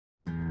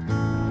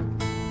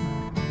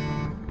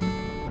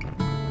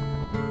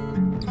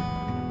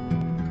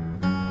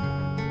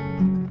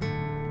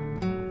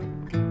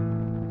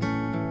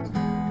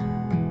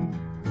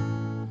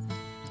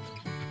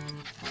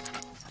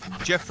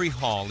Jeffrey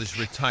Hall is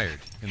retired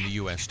in the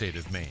U.S. state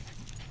of Maine.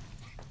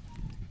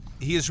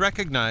 He is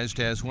recognized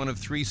as one of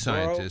 3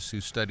 scientists who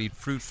studied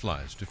fruit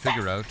flies to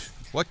figure out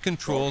what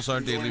controls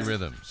our daily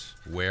rhythms,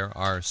 where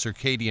our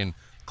circadian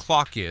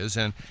clock is,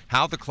 and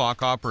how the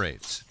clock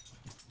operates.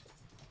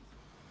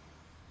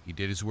 He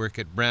did his work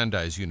at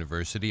Brandeis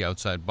University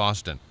outside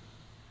Boston.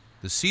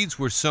 The seeds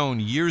were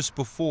sown years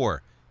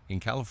before in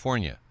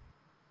California.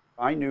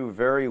 I knew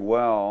very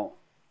well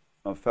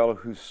a fellow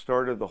who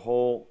started the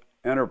whole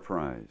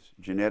enterprise,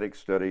 genetic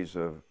studies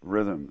of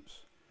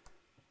rhythms,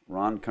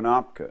 Ron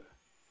Konopka,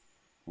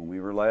 when we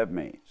were lab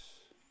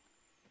mates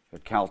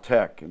at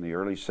Caltech in the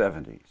early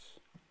 70s.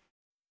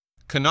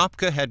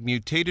 Konopka had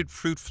mutated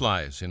fruit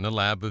flies in the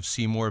lab of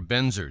Seymour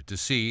Benzer to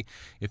see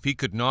if he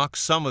could knock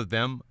some of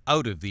them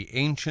out of the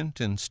ancient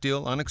and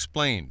still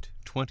unexplained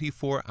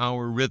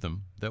 24-hour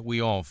rhythm that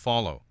we all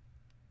follow.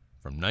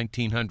 From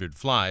 1,900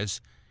 flies,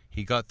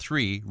 he got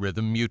 3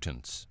 rhythm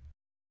mutants.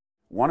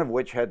 One of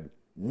which had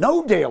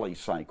no daily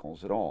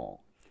cycles at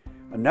all.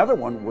 Another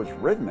one was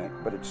rhythmic,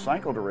 but its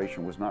cycle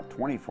duration was not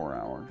 24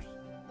 hours.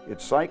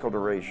 Its cycle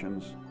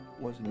durations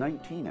was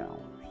 19 hours.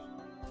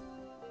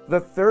 The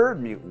third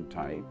mutant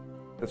type,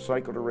 the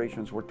cycle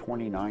durations were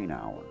 29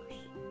 hours,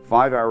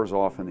 5 hours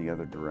off in the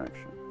other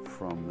direction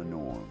from the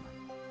norm.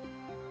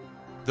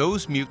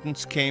 Those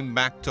mutants came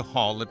back to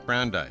Hall at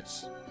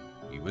Brandeis.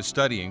 He was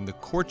studying the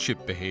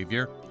courtship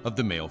behavior of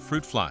the male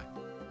fruit fly.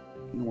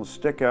 He will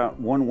stick out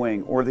one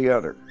wing or the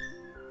other,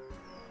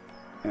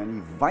 and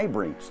he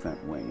vibrates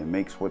that wing and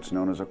makes what's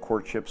known as a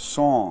courtship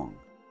song.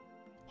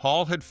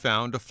 Hall had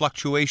found a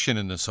fluctuation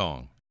in the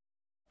song.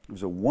 It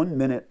was a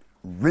 1-minute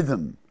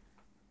rhythm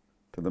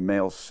to the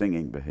male's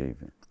singing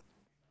behavior.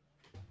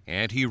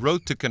 And he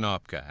wrote to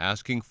Konopka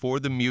asking for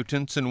the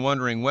mutants and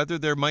wondering whether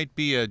there might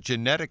be a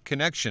genetic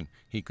connection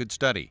he could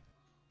study.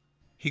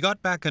 He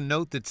got back a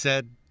note that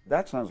said,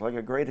 "That sounds like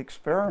a great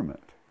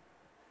experiment,"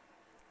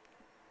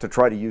 to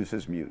try to use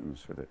his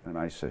mutants with it. And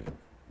I said,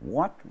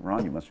 "What?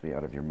 Ron, you must be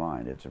out of your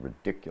mind. It's a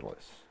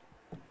ridiculous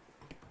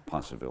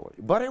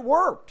possibility." But it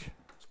worked.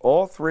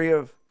 All 3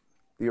 of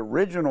the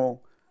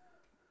original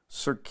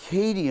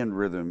circadian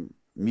rhythm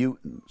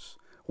mutants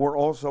were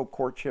also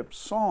courtship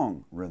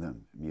song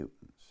rhythm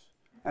mutants.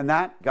 And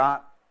that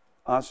got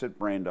us at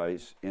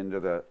Brandeis into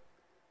the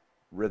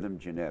rhythm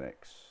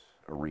genetics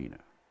arena.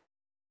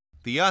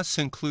 The us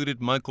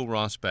included Michael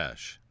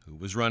Rosbash, who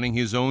was running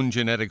his own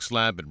genetics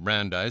lab at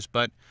Brandeis,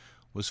 but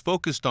was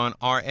focused on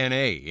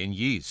RNA in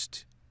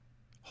yeast.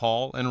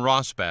 Hall and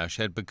Rosbash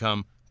had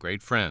become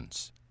great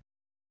friends.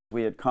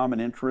 We had common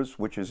interests,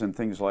 which is in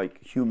things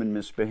like human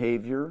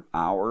misbehavior,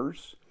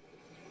 ours.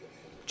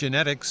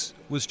 Genetics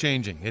was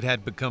changing. It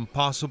had become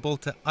possible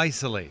to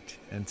isolate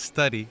and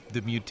study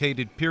the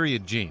mutated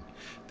period gene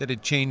that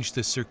had changed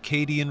the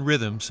circadian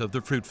rhythms of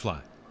the fruit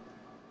fly.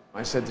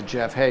 I said to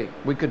Jeff, hey,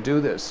 we could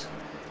do this.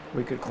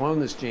 We could clone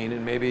this gene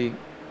and maybe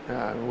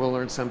we'll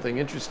learn something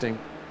interesting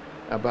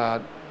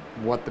about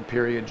what the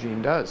period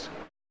gene does.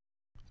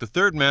 The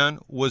third man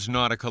was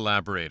not a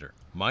collaborator.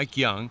 Mike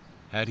Young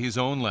had his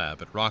own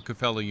lab at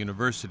Rockefeller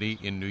University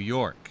in New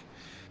York.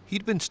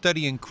 He'd been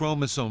studying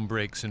chromosome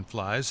breaks in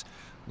flies,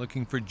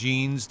 looking for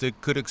genes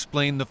that could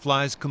explain the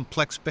fly's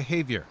complex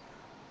behavior.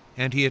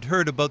 And he had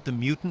heard about the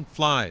mutant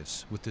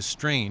flies with the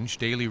strange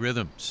daily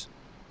rhythms.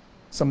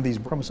 Some of these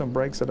chromosome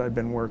breaks that I'd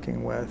been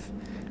working with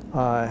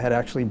had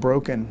actually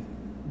broken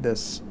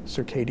this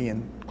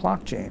circadian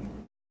clock gene.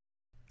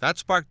 That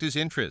sparked his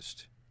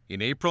interest.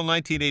 In April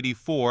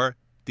 1984,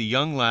 the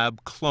Young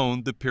lab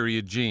cloned the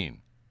period gene.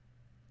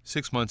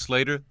 6 months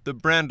later, the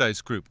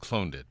Brandeis group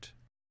cloned it.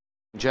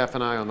 Jeff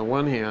and I on the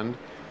one hand,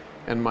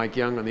 and Mike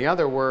Young on the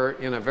other, were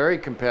in a very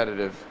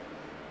competitive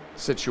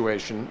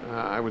situation.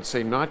 I would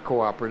say not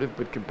cooperative,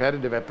 but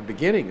competitive at the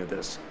beginning of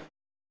this.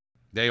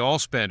 They all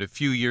spent a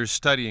few years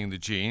studying the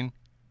gene,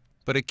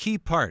 but a key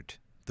part,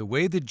 the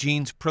way the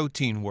gene's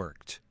protein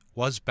worked,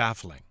 was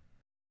baffling.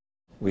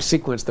 We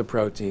sequenced the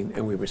protein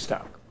and we were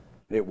stuck.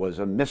 It was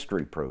a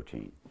mystery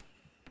protein.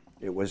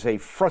 It was a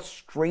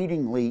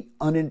frustratingly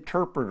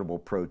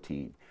uninterpretable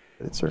protein.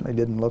 It certainly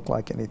didn't look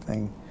like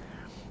anything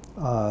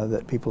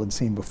that people had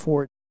seen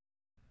before.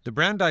 The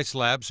Brandeis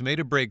labs made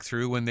a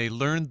breakthrough when they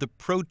learned the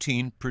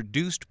protein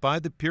produced by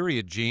the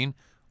period gene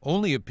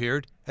only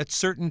appeared at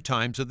certain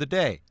times of the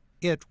day.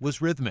 It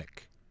was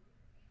rhythmic.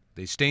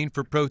 They stained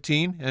for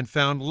protein and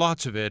found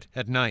lots of it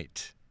at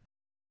night.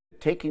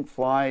 Taking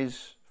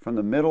flies from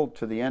the middle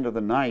to the end of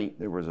the night,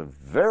 there was a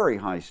very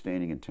high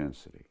staining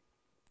intensity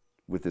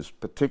with this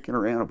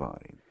particular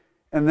antibody.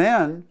 And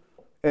then,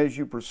 as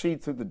you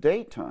proceed through the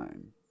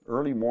daytime,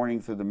 early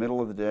morning through the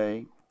middle of the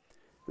day,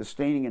 the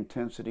staining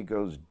intensity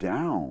goes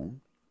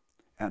down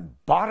and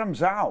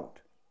bottoms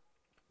out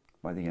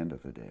by the end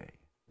of the day.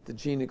 The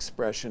gene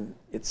expression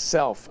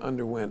itself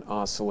underwent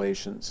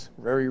oscillations,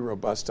 very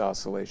robust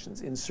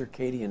oscillations in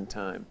circadian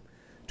time,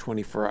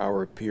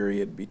 24-hour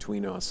period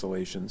between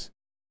oscillations.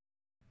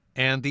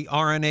 And the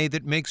RNA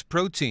that makes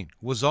protein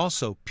was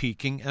also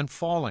peaking and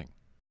falling.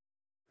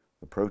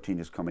 The protein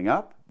is coming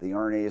up, the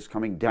RNA is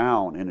coming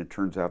down, and it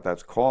turns out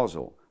that's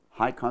causal.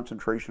 high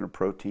concentration of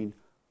protein,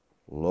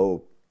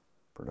 low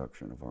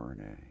production of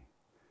RNA.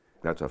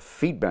 That's a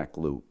feedback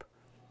loop.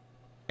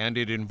 And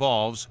it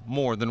involves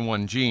more than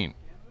one gene.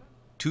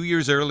 2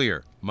 years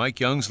earlier, Mike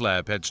Young's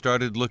lab had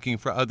started looking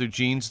for other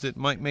genes that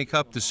might make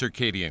up the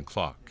circadian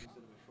clock.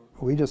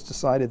 We just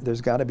decided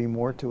there's got to be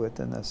more to it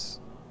than this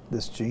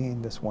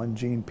gene, this one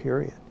gene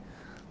period.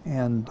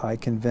 And I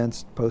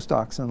convinced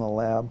postdocs in the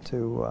lab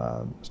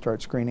to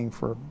start screening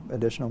for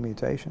additional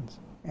mutations.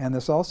 And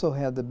this also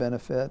had the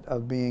benefit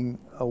of being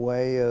a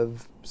way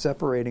of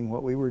separating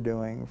what we were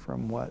doing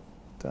from what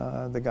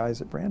the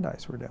guys at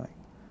Brandeis were doing.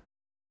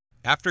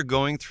 After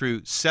going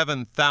through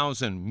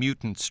 7,000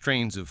 mutant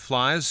strains of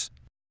flies,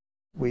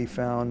 we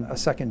found a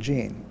second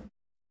gene.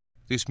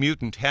 This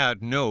mutant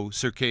had no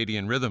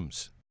circadian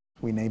rhythms.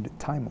 We named it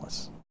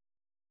Timeless.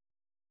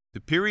 The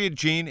period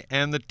gene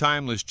and the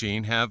timeless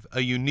gene have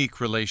a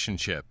unique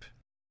relationship.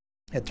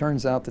 It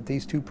turns out that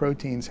these two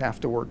proteins have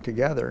to work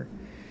together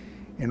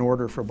in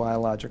order for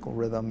biological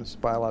rhythms,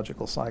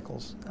 biological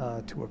cycles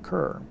to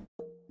occur.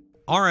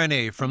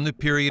 RNA from the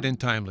period and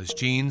timeless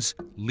genes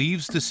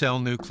leaves the cell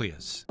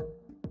nucleus.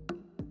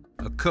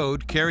 A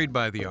code carried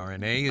by the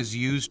RNA is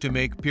used to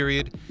make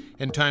period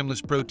and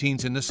timeless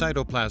proteins in the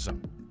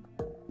cytoplasm.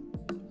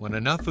 When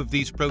enough of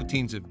these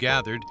proteins have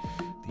gathered,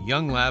 the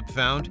Young lab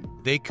found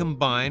they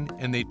combine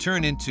and they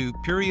turn into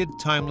period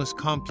timeless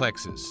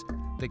complexes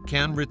that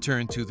can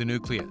return to the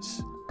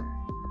nucleus.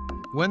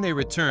 When they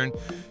return,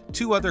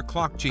 two other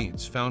clock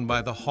genes found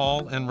by the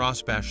Hall and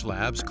Rosbach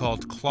labs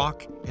called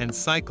clock and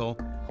cycle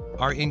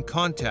are in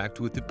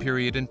contact with the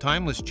period and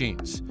timeless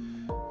genes,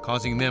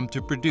 causing them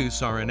to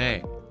produce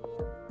RNA.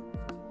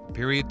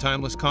 Period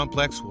timeless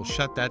complex will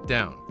shut that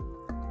down.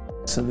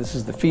 So this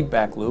is the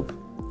feedback loop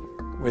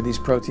where these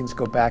proteins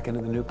go back into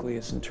the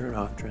nucleus and turn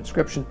off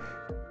transcription.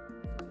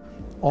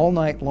 All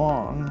night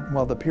long,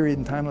 while the period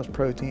and timeless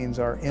proteins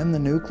are in the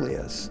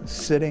nucleus,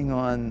 sitting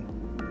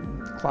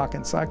on clock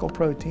and cycle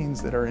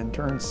proteins that are in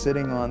turn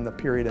sitting on the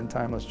period and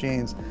timeless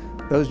genes,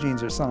 those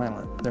genes are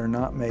silent. They're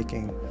not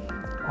making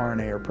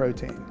RNA or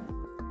protein.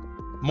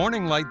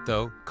 Morning light,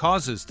 though,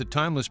 causes the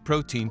timeless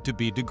protein to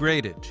be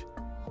degraded.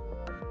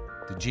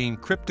 The gene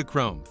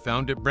cryptochrome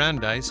found at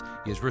Brandeis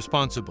is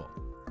responsible.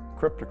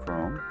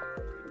 Cryptochrome,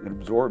 it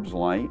absorbs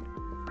light,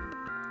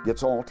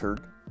 gets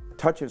altered,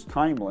 touches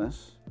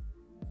timeless,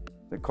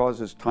 that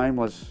causes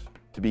timeless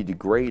to be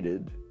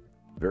degraded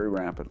very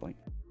rapidly.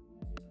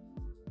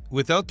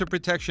 Without the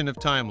protection of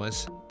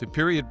timeless, the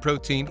period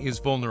protein is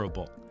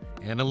vulnerable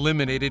and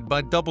eliminated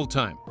by double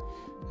time,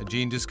 a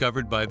gene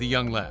discovered by the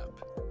Young lab.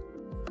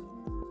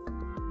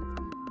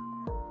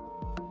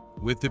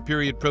 With the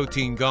period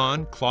protein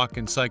gone, clock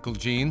and cycle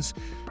genes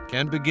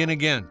can begin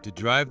again to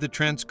drive the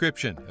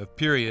transcription of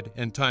period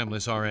and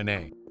timeless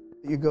RNA.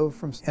 You go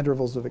from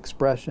intervals of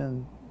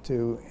expression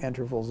to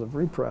intervals of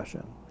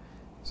repression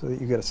so that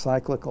you get a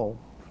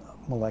cyclical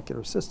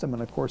molecular system.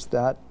 And of course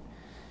that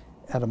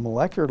at a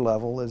molecular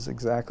level is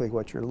exactly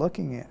what you're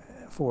looking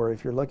for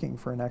if you're looking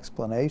for an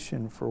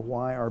explanation for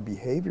why our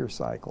behavior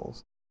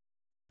cycles.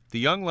 The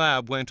Young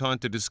lab went on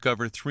to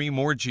discover 3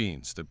 more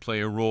genes that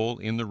play a role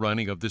in the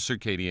running of the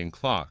circadian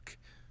clock: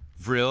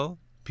 Vril,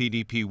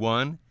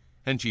 PDP1,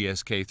 and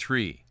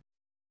GSK3.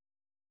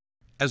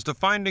 As the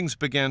findings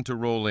began to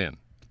roll in,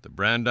 the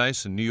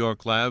Brandeis and New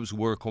York labs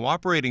were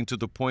cooperating to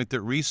the point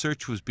that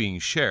research was being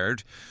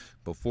shared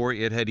before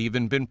it had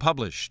even been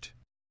published.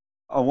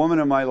 A woman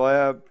in my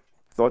lab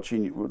thought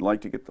she would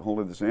like to get hold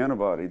of this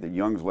antibody that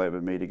Young's lab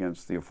had made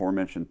against the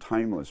aforementioned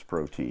timeless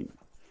protein.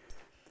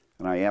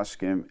 And I asked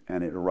him,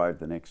 and it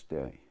arrived the next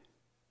day.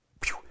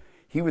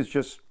 He was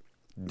just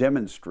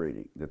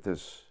demonstrating that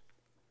this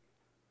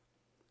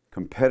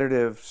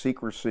competitive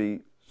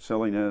secrecy,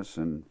 silliness,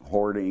 and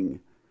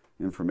hoarding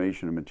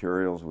information and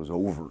materials was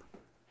over.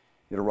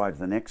 It arrived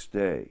the next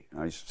day.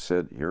 I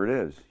said, here it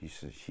is.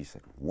 She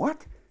said,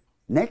 what?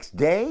 Next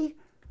day?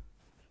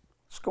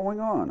 What's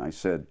going on? I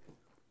said,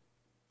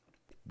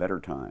 better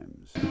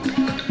times.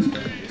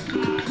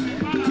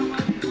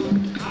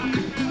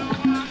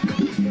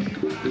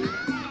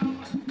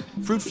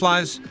 Fruit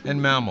flies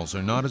and mammals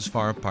are not as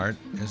far apart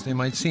as they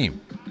might seem.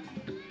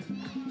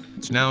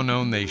 It's now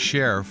known they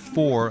share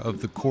 4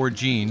 of the core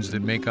genes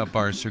that make up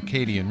our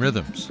circadian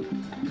rhythms.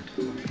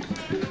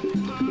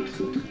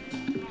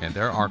 And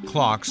there are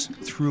clocks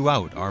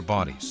throughout our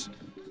bodies.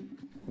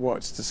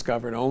 What's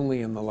discovered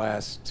only in the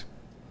last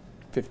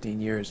 15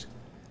 years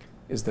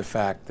is the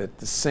fact that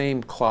the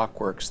same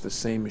clockworks, the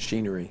same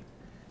machinery,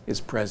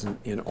 is present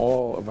in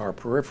all of our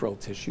peripheral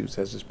tissues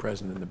as is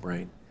present in the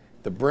brain.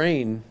 The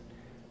brain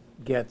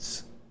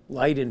gets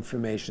light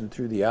information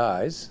through the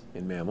eyes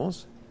in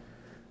mammals.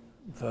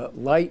 The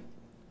light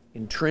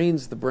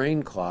entrains the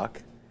brain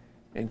clock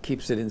and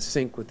keeps it in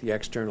sync with the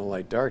external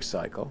light-dark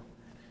cycle.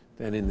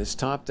 Then in this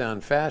top-down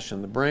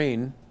fashion, the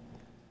brain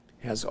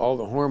has all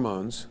the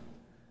hormones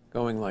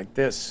going like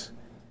this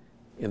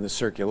in the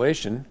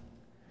circulation,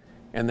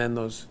 and then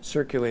those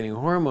circulating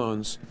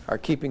hormones are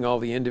keeping all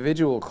the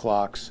individual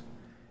clocks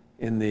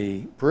in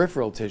the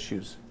peripheral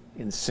tissues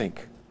in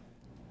sync.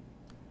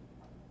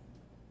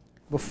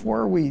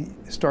 Before we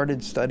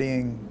started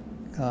studying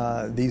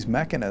these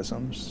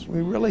mechanisms,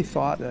 we really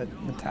thought that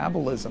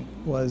metabolism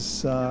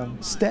was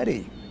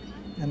steady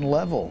and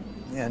level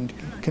and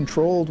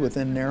controlled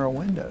within narrow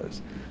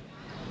windows.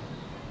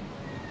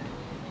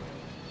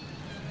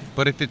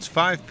 But if it's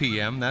 5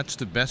 p.m., that's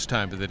the best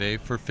time of the day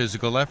for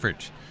physical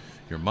effort.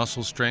 Your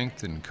muscle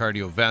strength and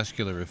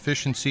cardiovascular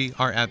efficiency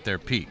are at their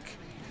peak.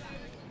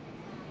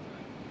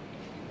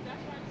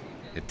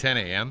 At 10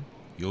 a.m.,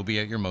 you'll be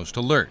at your most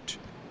alert.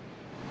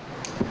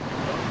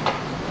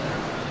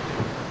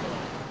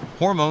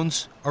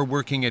 Hormones are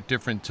working at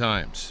different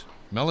times.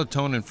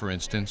 Melatonin, for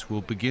instance,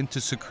 will begin to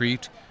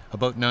secrete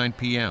about 9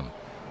 p.m.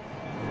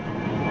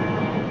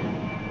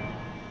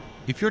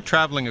 If you're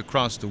traveling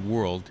across the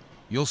world,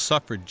 you'll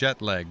suffer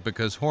jet lag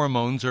because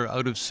hormones are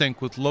out of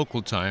sync with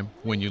local time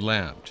when you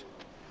land.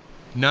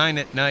 9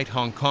 at night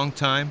Hong Kong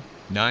time,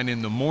 9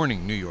 in the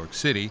morning New York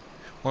City,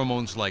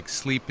 hormones like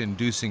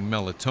sleep-inducing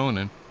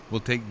melatonin will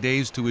take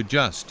days to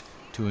adjust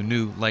to a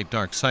new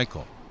light-dark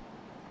cycle.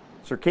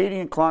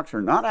 Circadian clocks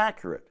are not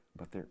accurate,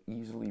 but they're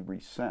easily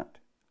reset.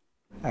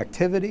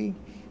 Activity,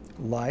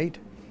 light,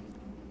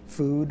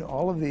 food,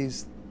 all of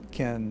these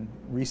can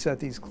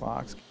reset these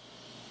clocks.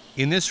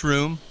 In this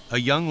room, a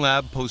young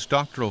lab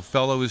postdoctoral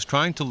fellow is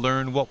trying to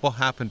learn what will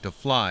happen to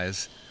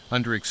flies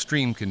under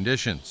extreme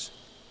conditions.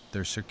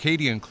 Their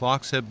circadian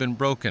clocks have been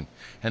broken,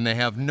 and they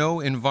have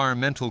no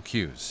environmental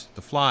cues.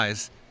 The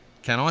flies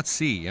cannot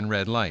see in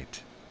red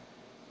light.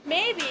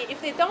 Maybe if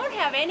they don't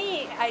have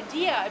any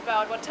idea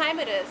about what time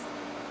it is,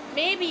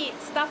 maybe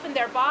stuff in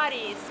their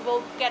bodies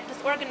will get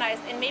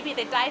disorganized and maybe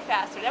they die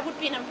faster. That would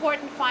be an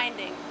important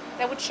finding.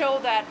 That would show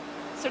that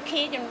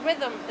circadian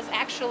rhythm is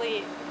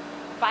actually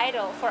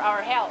vital for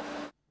our health.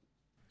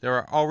 There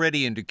are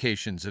already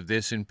indications of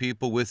this in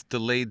people with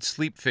delayed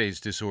sleep phase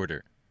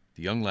disorder.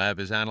 The young lab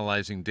is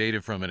analyzing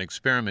data from an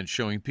experiment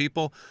showing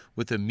people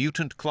with a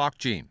mutant clock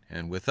gene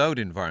and without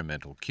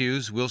environmental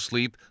cues will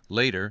sleep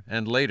later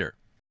and later.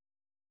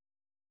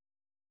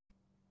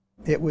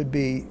 It would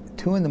be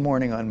 2 in the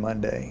morning on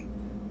Monday,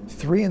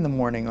 3 in the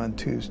morning on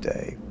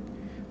Tuesday,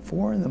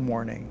 4 in the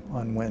morning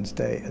on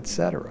Wednesday,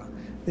 etc.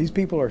 These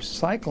people are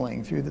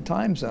cycling through the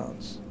time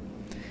zones.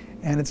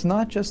 And it's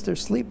not just their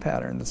sleep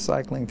pattern that's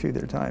cycling through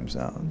their time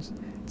zones.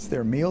 It's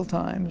their meal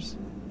times,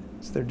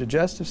 it's their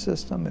digestive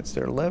system, it's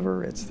their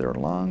liver, it's their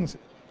lungs.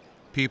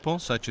 People,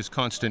 such as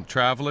constant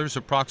travelers,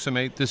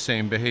 approximate the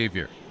same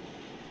behavior.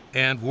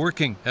 And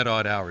working at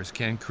odd hours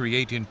can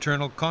create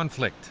internal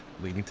conflict,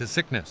 leading to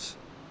sickness.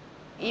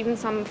 Even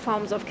some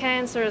forms of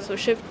cancer, so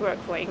shift work,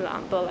 for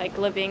example, like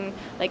living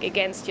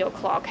against your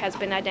clock, has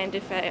been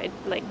identified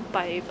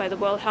by the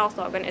World Health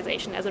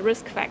Organization as a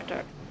risk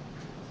factor.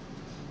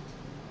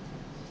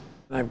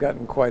 I've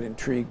gotten quite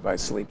intrigued by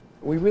sleep.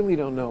 We really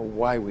don't know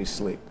why we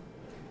sleep.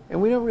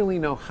 And we don't really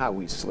know how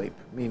we sleep,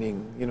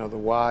 meaning, the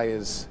why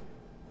is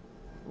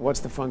what's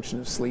the function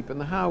of sleep, and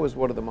the how is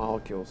what are the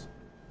molecules,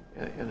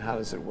 and how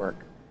does it work.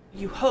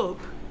 You hope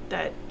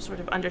that sort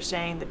of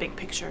understanding the big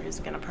picture is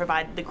going to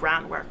provide the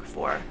groundwork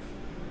for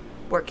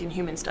work in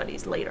human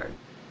studies later.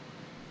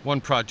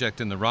 One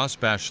project in the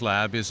Rosbash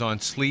lab is on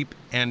sleep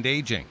and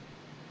aging.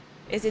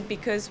 Is it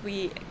because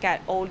we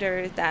get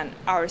older that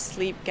our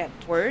sleep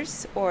gets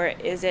worse, or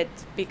is it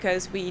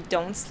because we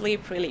don't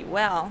sleep really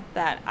well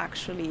that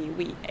actually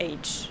we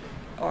age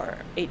or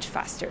age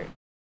faster?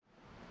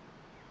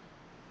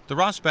 The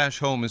Rosbash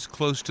home is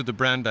close to the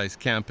Brandeis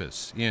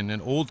campus in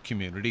an old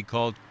community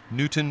called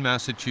Newton,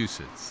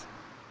 Massachusetts.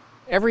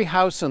 Every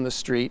house on the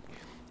street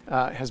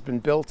has been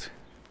built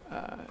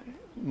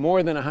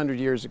more than 100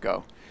 years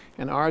ago,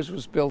 and ours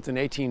was built in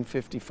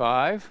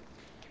 1855.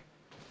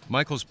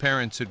 Michael's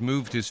parents had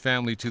moved his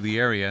family to the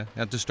area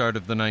at the start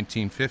of the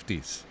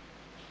 1950s.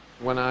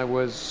 When I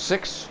was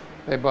 6,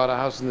 they bought a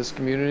house in this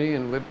community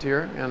and lived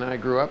here, and I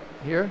grew up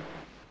here.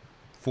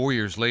 4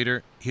 years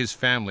later, his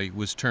family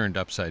was turned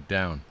upside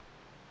down.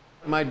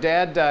 My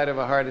dad died of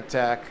a heart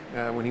attack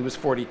when he was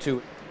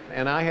 42,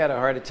 and I had a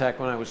heart attack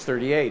when I was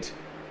 38,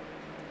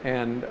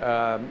 and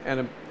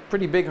a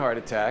pretty big heart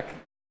attack.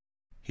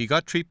 He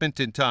got treatment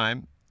in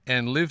time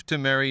and lived to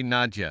marry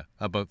Nadia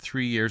about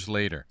 3 years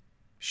later.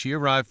 She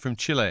arrived from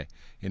Chile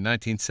in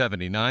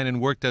 1979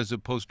 and worked as a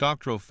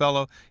postdoctoral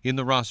fellow in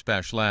the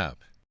Rosbash lab.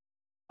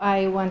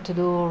 I went to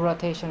do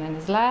rotation in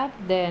his lab.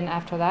 Then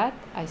after that,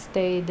 I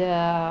stayed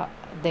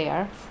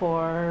there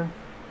for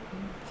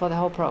the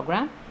whole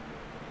program.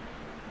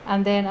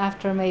 And then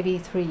after maybe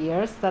 3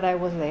 years that I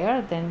was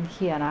there, then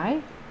he and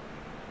I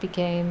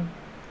became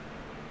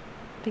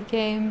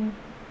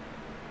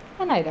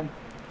an item.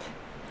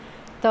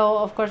 Though,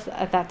 of course,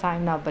 at that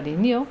time, nobody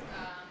knew.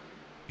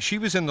 She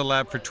was in the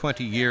lab for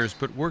 20 years,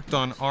 but worked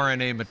on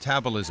RNA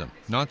metabolism,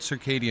 not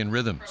circadian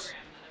rhythms.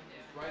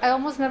 I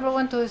almost never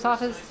went to his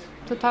office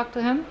to talk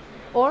to him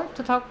or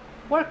to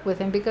work with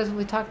him because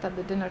we talked at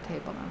the dinner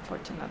table,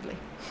 unfortunately.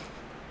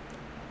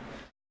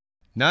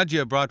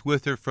 Nadia brought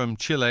with her from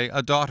Chile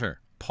a daughter,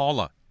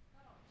 Paula.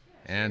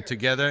 And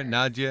together,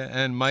 Nadia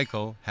and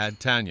Michael had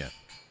Tanya.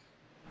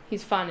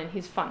 He's fun and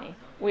he's funny.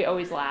 we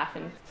always laugh,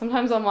 and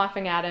sometimes I'm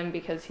laughing at him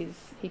because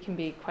he can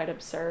be quite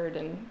absurd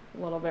and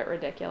a little bit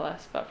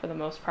ridiculous, but for the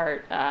most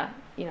part,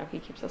 he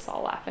keeps us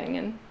all laughing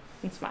and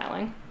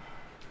smiling.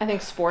 I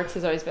think sports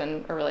has always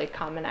been a really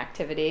common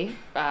activity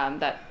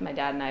that my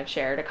dad and I have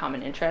shared, a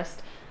common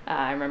interest.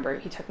 I remember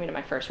he took me to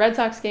my first Red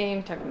Sox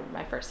game, took me to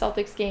my first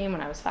Celtics game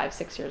when I was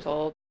 5-6 years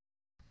old.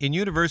 In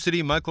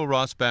university, Michael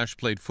Rosbash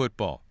played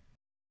football.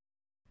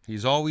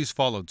 He's always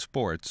followed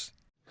sports.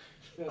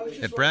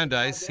 At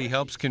Brandeis, he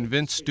helps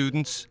convince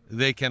students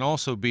they can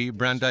also be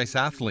Brandeis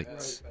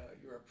athletes.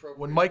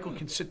 When Michael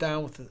can sit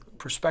down with a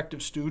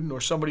prospective student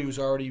or somebody who's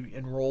already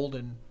enrolled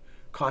and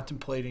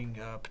contemplating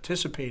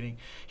participating,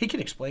 he can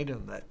explain to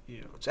them that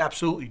it's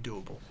absolutely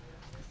doable.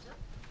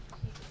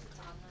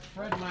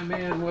 Fred, my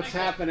man, what's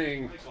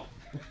happening?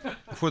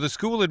 For the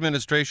school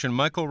administration,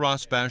 Michael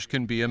Rosbash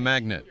can be a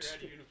magnet.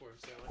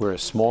 We're a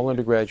small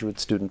undergraduate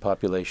student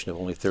population of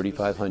only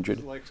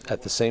 3,500.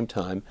 At the same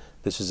time,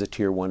 this is a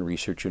Tier 1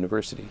 research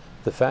university.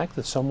 The fact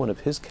that someone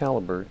of his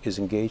caliber is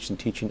engaged in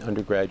teaching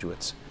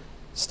undergraduates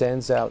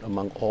stands out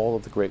among all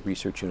of the great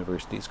research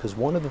universities, because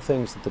one of the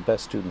things that the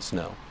best students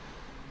know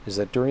is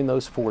that during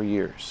those 4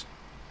 years,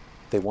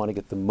 they want to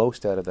get the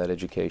most out of that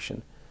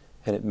education.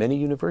 And at many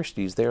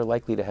universities, they are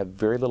likely to have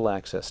very little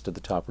access to the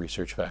top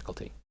research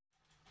faculty.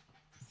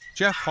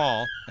 Jeff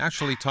Hall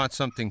actually taught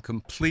something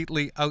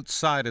completely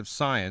outside of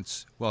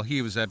science while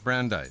he was at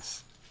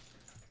Brandeis.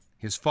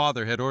 His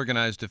father had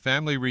organized a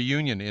family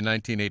reunion in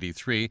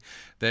 1983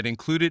 that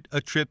included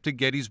a trip to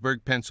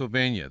Gettysburg,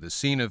 Pennsylvania, the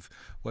scene of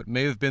what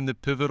may have been the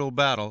pivotal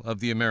battle of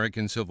the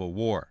American Civil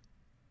War.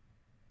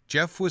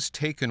 Jeff was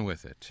taken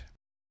with it.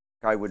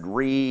 I would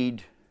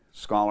read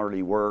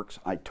scholarly works.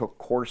 I took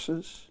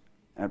courses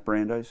at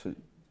Brandeis,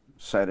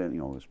 sat in,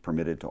 was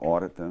permitted to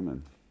audit them,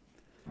 and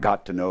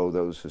got to know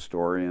those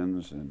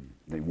historians, and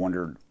they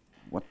wondered,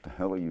 what the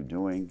hell are you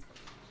doing?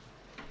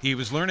 He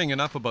was learning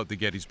enough about the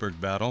Gettysburg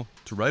battle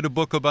to write a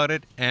book about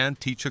it and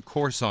teach a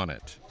course on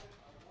it.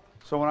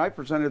 So when I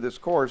presented this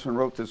course and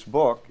wrote this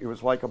book, it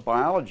was like a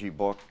biology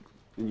book,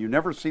 and you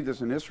never see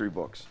this in history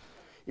books.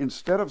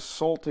 Instead of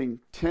salting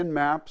 10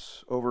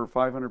 maps over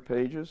 500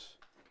 pages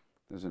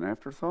as an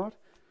afterthought,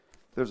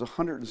 there's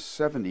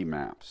 170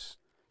 maps.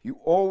 You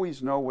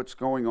always know what's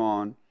going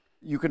on.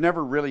 You can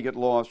never really get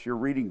lost. You're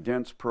reading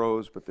dense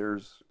prose, but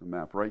there's the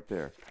map right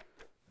there.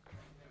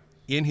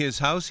 In his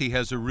house, he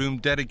has a room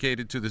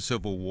dedicated to the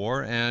Civil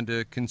War and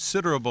a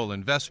considerable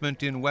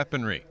investment in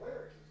weaponry.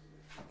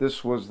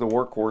 This was the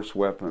workhorse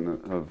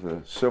weapon of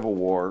the Civil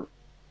War.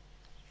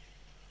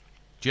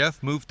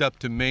 Jeff moved up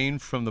to Maine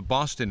from the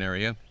Boston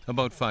area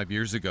about 5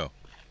 years ago.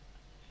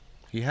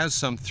 He has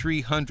some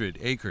 300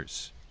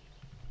 acres.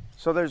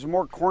 So there's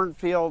more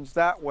cornfields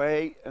that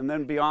way, and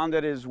then beyond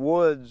it is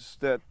woods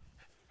that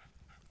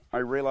I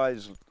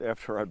realized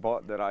after I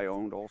bought that I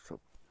owned also.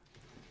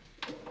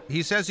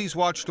 He says he's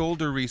watched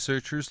older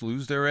researchers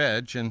lose their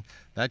edge, and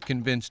that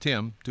convinced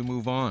him to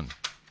move on.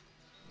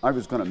 I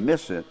was going to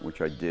miss it,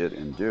 which I did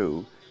and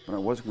do, but I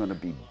wasn't going to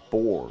be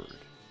bored.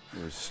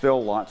 There's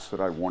still lots that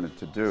I wanted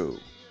to do.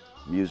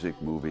 Music,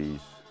 movies,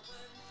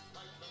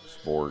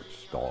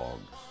 sports,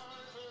 dogs.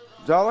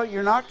 Zella,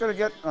 you're not going to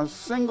get a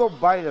single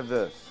bite of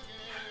this.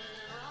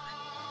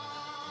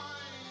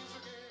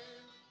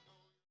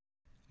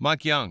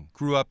 Mike Young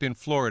grew up in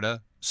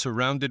Florida,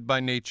 surrounded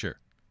by nature.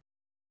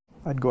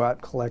 I'd go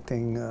out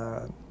collecting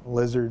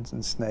lizards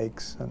and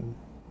snakes and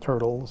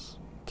turtles.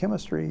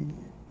 Chemistry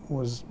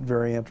was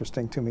very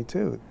interesting to me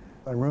too.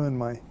 I ruined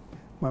my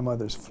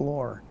mother's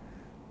floor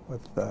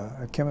with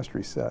a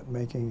chemistry set,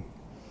 making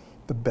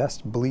the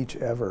best bleach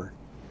ever.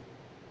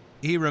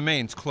 He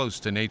remains close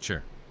to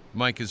nature.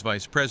 Mike is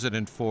vice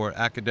president for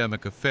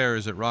academic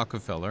affairs at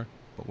Rockefeller,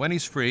 but when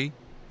he's free,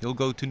 he'll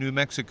go to New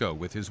Mexico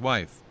with his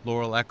wife,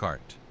 Laurel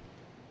Eckhart.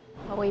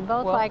 Well, we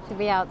both like to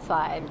be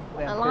outside.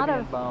 A lot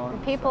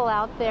of people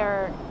out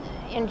there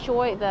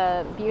enjoy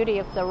the beauty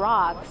of the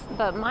rocks,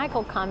 but Mike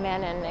will come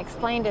in and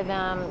explain to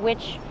them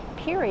which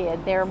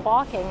period they're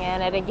walking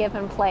in at a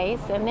given place,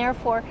 and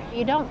therefore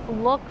you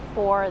don't look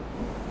for,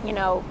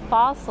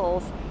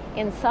 fossils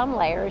in some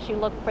layers. You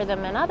look for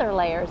them in other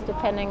layers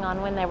depending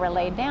on when they were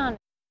laid down.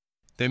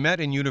 They met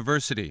in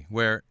university,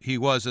 where he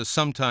was a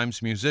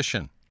sometimes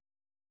musician.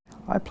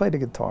 I played a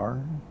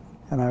guitar,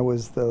 and I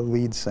was the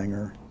lead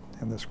singer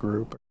in this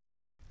group.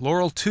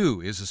 Laurel,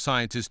 too, is a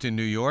scientist in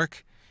New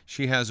York.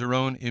 She has her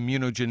own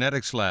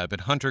immunogenetics lab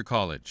at Hunter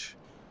College.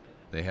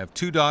 They have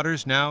 2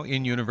 daughters now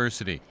in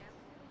university.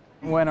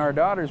 When our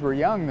daughters were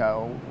young,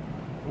 though,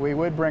 we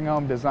would bring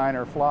home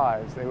designer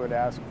flies. They would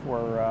ask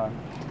for...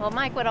 Well,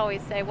 Mike would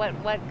always say, what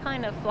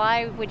kind of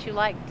fly would you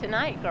like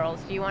tonight,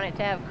 girls? Do you want it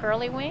to have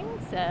curly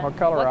wings? What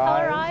color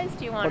eyes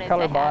do you want what it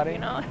color to body?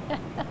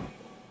 have,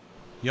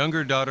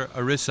 Younger daughter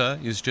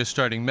Arissa is just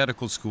starting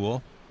medical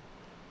school.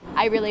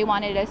 I really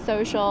wanted a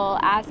social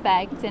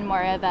aspect and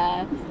more of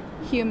a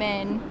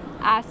human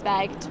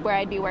aspect where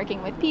I'd be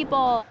working with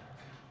people.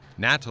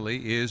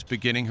 Natalie is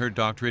beginning her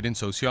doctorate in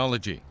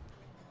sociology.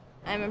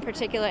 I'm in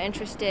particular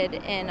interested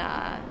in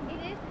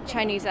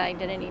Chinese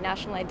identity,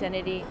 national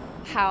identity.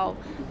 how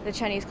the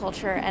Chinese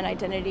culture and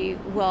identity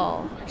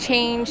will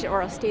change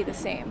or stay the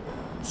same.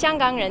 香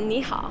港人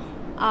你好，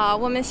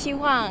我们希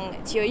望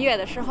9月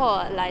的时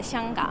候来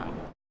香港。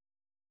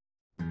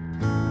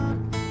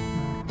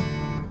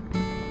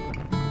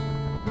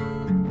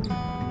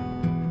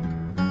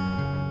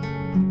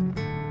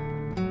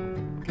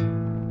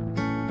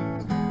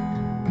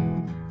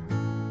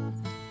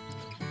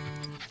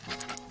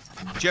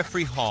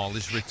Jeffrey Hall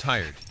is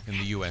retired in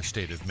the U.S.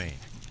 state of Maine.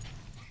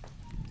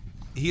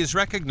 He is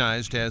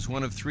recognized as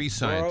one of 3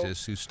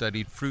 scientists who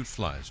studied fruit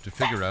flies to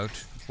figure out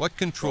what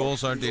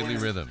controls our daily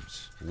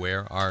rhythms,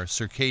 where our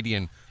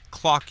circadian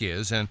clock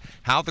is, and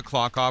how the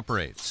clock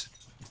operates.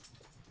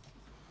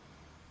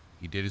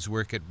 He did his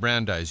work at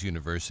Brandeis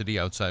University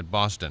outside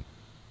Boston.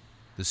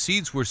 The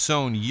seeds were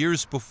sown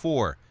years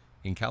before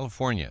in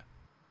California.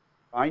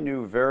 I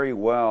knew very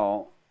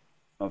well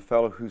a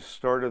fellow who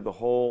started the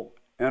whole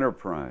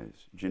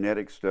enterprise,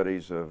 genetic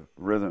studies of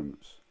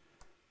rhythms,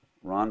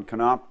 Ron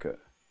Konopka,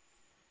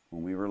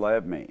 when we were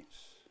lab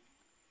mates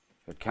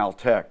at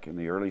Caltech in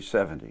the early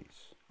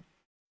 70s.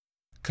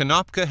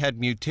 Konopka had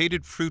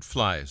mutated fruit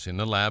flies in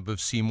the lab of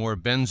Seymour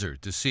Benzer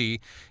to see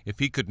if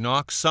he could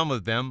knock some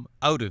of them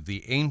out of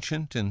the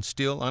ancient and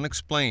still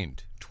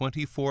unexplained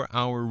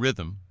 24-hour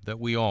rhythm that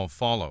we all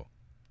follow.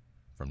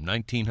 From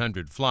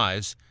 1,900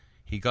 flies,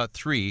 he got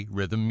 3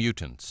 rhythm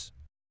mutants.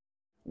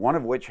 One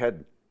of which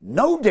had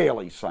no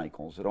daily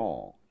cycles at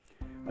all.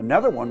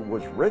 Another one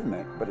was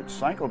rhythmic, but its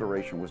cycle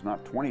duration was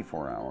not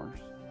 24 hours.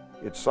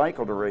 Its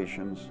cycle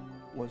durations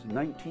was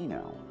 19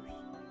 hours.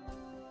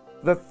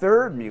 The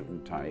third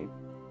mutant type,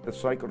 the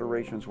cycle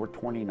durations were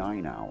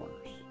 29 hours,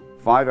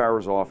 5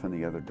 hours off in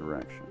the other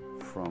direction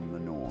from the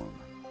norm.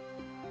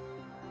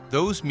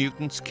 Those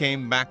mutants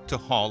came back to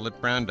Hall at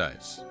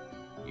Brandeis.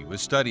 He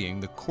was studying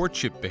the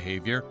courtship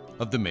behavior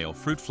of the male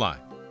fruit fly.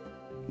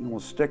 He will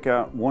stick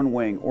out one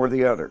wing or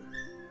the other,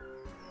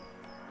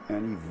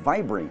 and he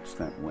vibrates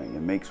that wing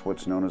and makes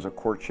what's known as a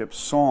courtship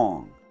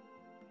song.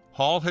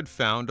 Hall had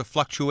found a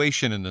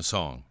fluctuation in the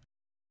song.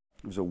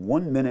 It was a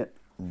 1-minute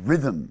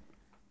rhythm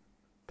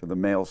to the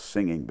male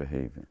singing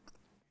behavior.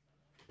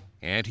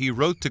 And he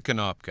wrote to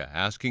Konopka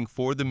asking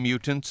for the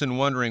mutants and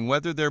wondering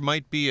whether there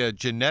might be a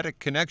genetic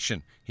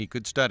connection he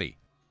could study.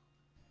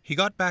 He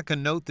got back a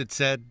note that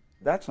said,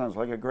 "That sounds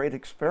like a great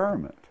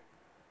experiment,"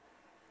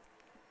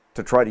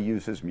 to try to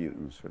use his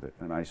mutants with it.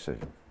 And I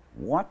said,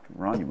 "What?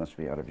 Ron, you must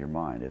be out of your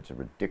mind. It's a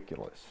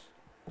ridiculous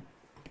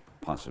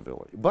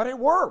possibility." But it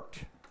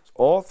worked.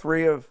 All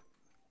 3 of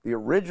the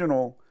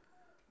original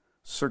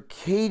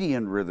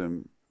circadian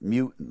rhythm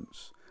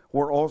mutants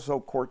were also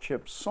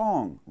courtship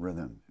song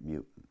rhythm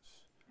mutants.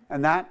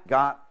 And that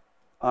got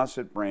us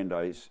at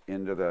Brandeis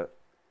into the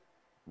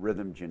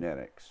rhythm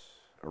genetics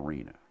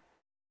arena.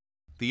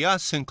 The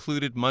us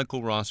included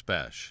Michael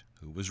Rosbash,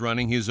 who was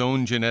running his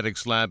own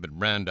genetics lab at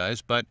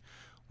Brandeis, but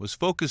was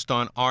focused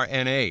on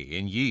RNA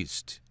in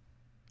yeast.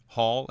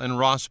 Hall and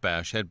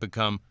Rosbash had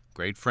become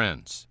great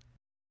friends.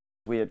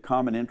 We had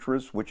common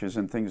interests, which is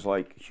in things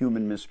like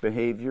human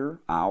misbehavior,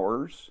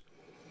 ours.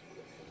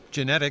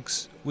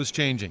 Genetics was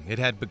changing. It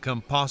had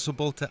become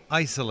possible to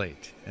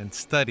isolate and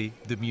study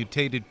the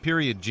mutated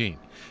period gene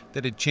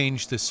that had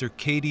changed the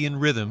circadian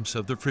rhythms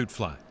of the fruit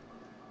fly.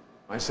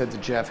 I said to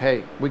Jeff,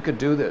 hey, we could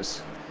do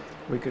this.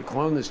 We could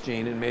clone this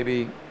gene and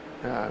maybe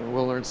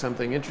we'll learn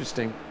something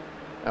interesting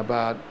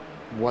about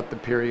what the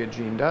period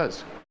gene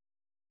does.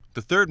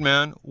 The third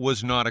man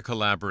was not a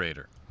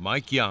collaborator.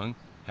 Mike Young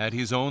had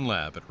his own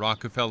lab at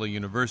Rockefeller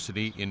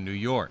University in New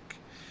York.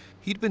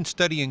 He'd been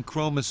studying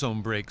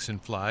chromosome breaks in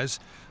flies,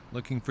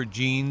 looking for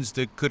genes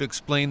that could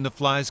explain the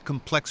fly's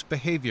complex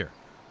behavior.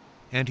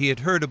 And he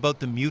had heard about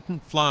the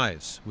mutant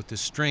flies with the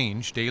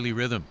strange daily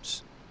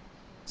rhythms.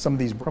 Some of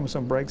these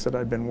chromosome breaks that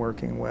I'd been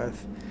working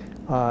with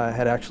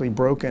had actually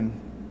broken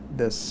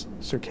this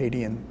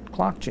circadian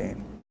clock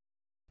gene.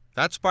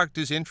 That sparked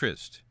his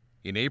interest.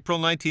 In April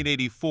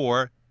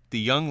 1984, the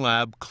Young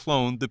lab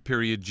cloned the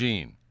period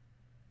gene.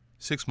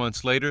 6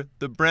 months later,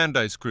 the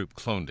Brandeis group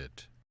cloned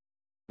it.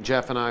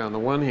 Jeff and I on the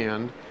one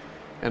hand,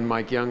 and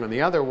Mike Young on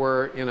the other,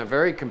 were in a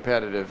very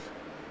competitive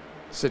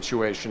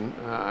situation.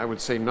 I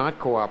would say not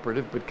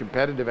cooperative, but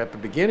competitive at the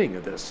beginning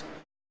of this.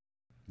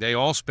 They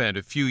all spent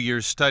a few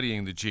years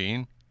studying the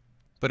gene,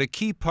 but a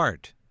key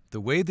part,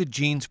 the way the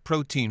gene's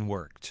protein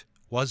worked,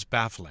 was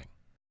baffling.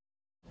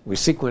 We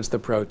sequenced the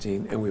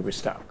protein and we were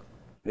stuck.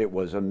 It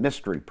was a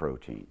mystery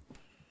protein.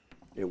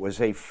 It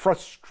was a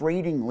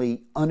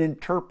frustratingly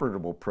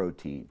uninterpretable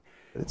protein.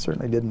 It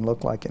certainly didn't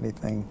look like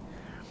anything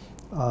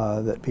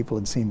that people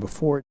had seen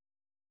before.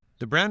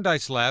 The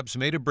Brandeis labs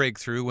made a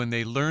breakthrough when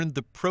they learned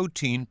the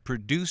protein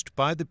produced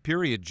by the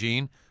period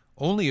gene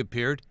only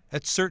appeared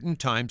at certain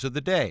times of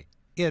the day.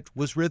 It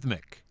was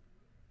rhythmic.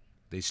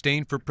 They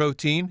stained for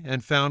protein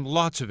and found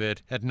lots of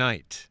it at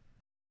night.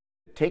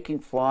 Taking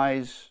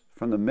flies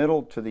from the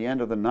middle to the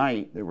end of the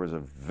night, there was a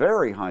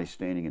very high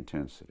staining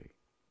intensity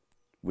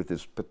with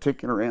this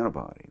particular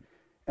antibody.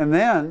 And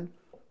then,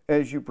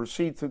 as you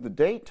proceed through the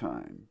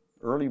daytime,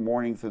 early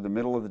morning through the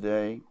middle of the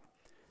day,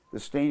 the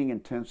staining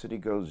intensity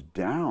goes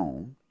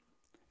down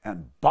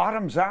and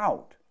bottoms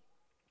out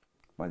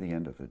by the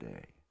end of the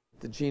day.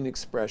 The gene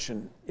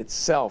expression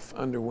itself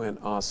underwent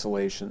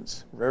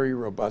oscillations, very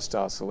robust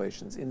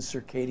oscillations in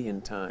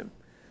circadian time,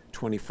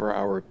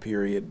 24-hour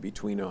period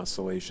between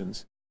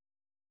oscillations.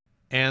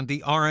 And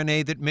the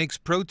RNA that makes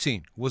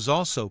protein was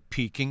also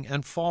peaking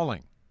and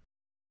falling.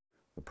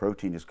 The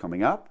protein is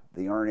coming up,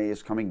 the RNA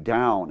is coming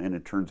down, and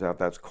it turns out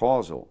that's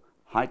causal.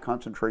 High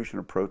concentration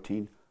of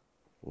protein,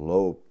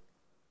 low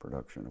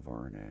production of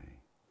RNA.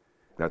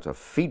 That's a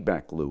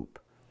feedback loop.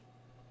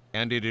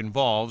 And it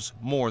involves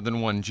more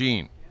than one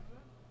gene.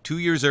 2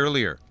 years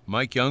earlier,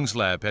 Mike Young's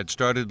lab had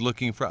started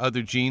looking for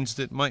other genes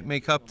that might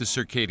make up the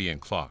circadian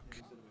clock.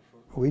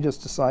 We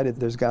just decided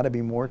there's got to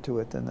be more to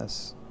it than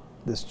this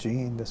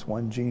gene, this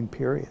one gene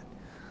period.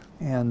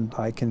 And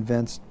I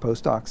convinced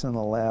postdocs in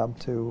the lab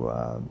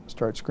to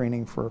start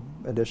screening for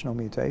additional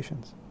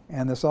mutations.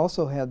 And this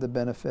also had the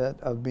benefit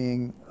of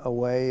being a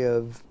way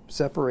of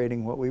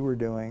separating what we were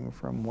doing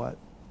from what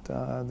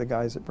the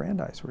guys at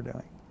Brandeis were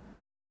doing.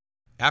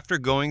 After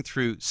going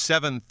through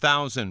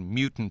 7,000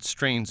 mutant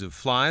strains of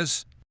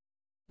flies,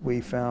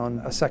 we found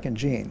a second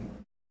gene.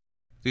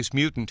 This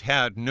mutant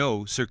had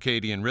no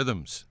circadian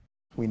rhythms.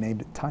 We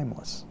named it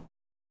Timeless.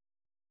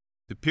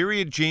 The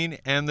period gene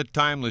and the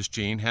timeless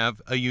gene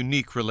have a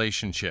unique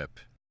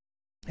relationship.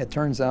 It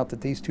turns out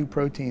that these two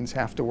proteins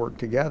have to work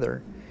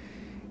together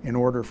in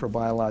order for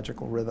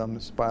biological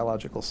rhythms,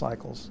 biological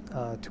cycles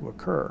to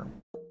occur.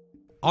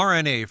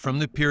 RNA from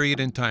the period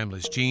and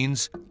timeless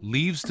genes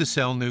leaves the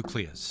cell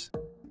nucleus.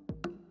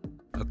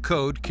 A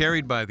code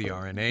carried by the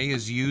RNA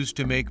is used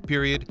to make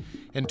period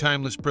and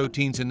timeless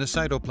proteins in the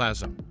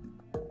cytoplasm.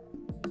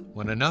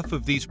 When enough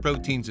of these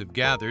proteins have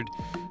gathered,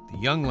 the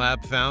Young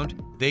lab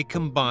found they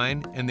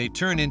combine and they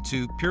turn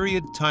into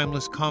period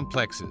timeless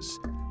complexes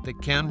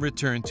that can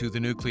return to the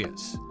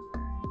nucleus.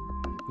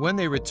 When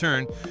they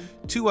return,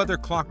 two other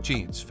clock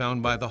genes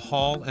found by the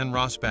Hall and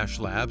Rosbach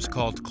labs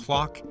called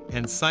clock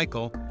and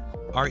cycle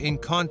are in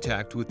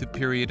contact with the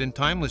period and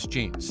timeless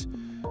genes,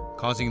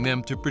 causing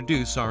them to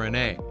produce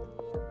RNA.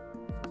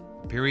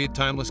 Period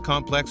timeless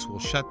complex will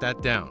shut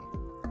that down.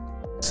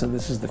 So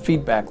this is the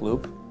feedback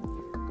loop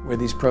where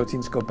these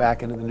proteins go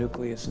back into the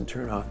nucleus and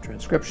turn off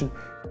transcription.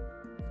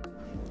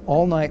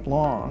 All night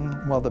long,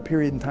 while the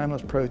period and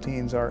timeless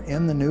proteins are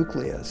in the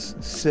nucleus,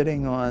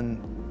 sitting on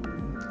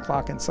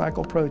clock and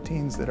cycle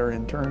proteins that are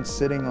in turn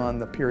sitting on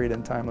the period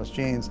and timeless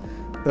genes,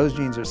 those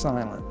genes are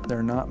silent.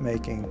 They're not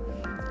making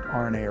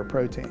RNA or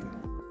protein.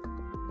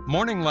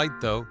 Morning light,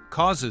 though,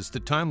 causes the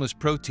timeless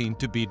protein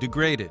to be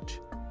degraded.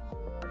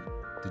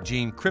 The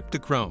gene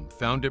cryptochrome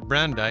found at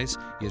Brandeis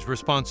is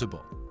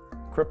responsible.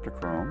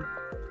 Cryptochrome,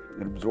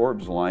 it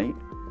absorbs light,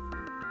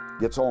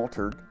 gets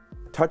altered,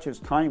 touches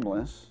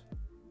timeless,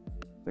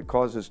 that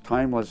causes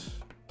timeless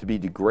to be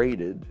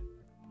degraded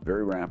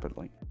very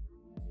rapidly.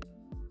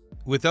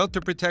 Without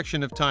the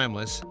protection of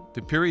timeless,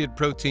 the period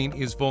protein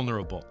is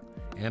vulnerable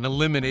and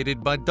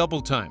eliminated by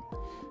double time,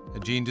 a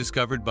gene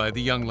discovered by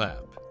the Young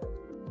lab.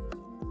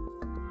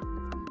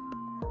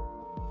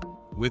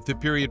 With the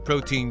period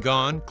protein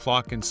gone,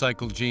 clock and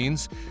cycle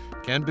genes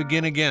can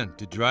begin again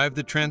to drive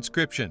the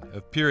transcription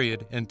of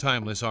period and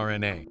timeless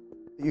RNA.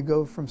 You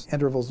go from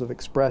intervals of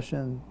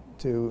expression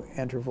to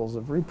intervals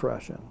of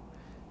repression,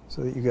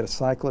 so that you get a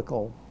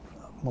cyclical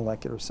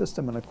molecular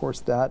system. And of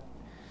course that,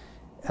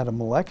 at a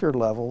molecular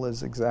level,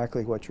 is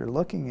exactly what you're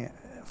looking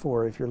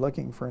for if you're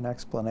looking for an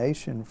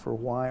explanation for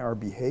why our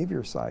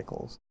behavior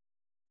cycles.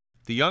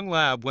 The Young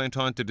lab went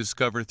on to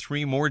discover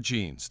 3 more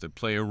genes that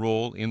play a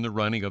role in the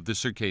running of the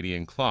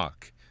circadian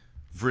clock: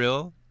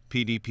 Vril,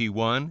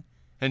 PDP1,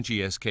 and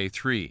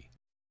GSK3.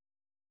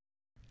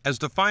 As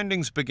the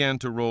findings began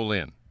to roll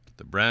in,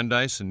 the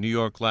Brandeis and New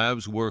York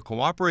labs were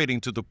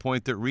cooperating to the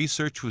point that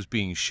research was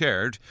being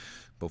shared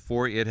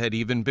before it had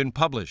even been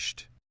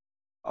published.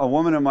 A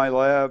woman in my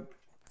lab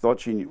thought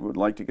she would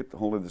like to get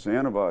hold of this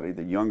antibody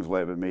that Young's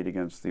lab had made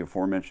against the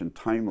aforementioned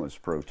timeless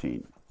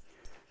protein.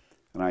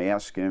 And I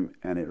asked him,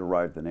 and it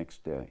arrived the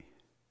next day.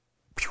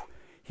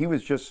 He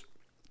was just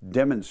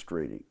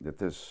demonstrating that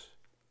this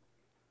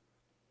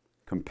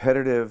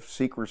competitive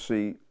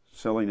secrecy,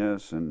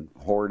 silliness, and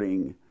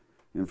hoarding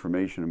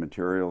information and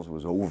materials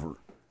was over.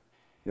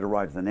 It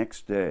arrived the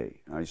next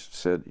day. I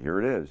said, here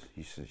it is.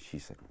 She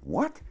said,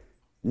 what?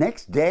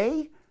 Next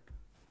day?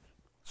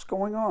 What's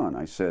going on?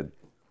 I said,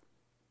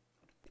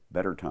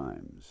 better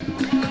times.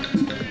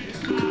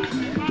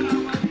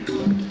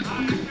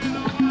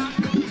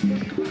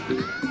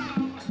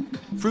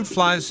 Fruit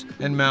flies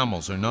and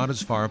mammals are not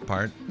as far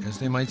apart as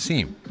they might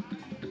seem.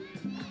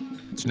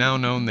 It's now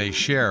known they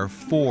share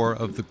 4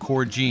 of the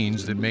core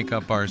genes that make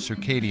up our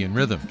circadian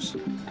rhythms.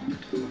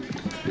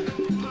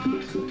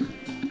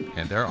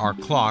 And there are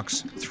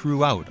clocks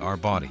throughout our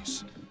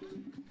bodies.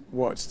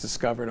 What's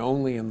discovered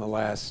only in the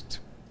last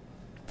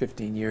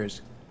 15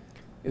 years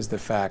is the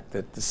fact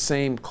that the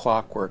same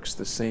clockworks,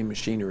 the same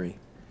machinery,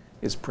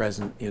 is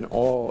present in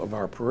all of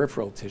our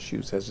peripheral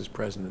tissues as is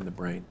present in the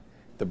brain.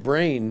 The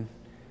brain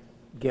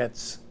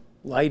gets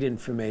light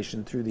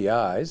information through the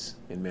eyes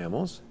in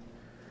mammals.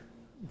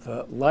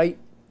 The light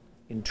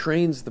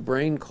entrains the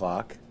brain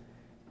clock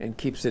and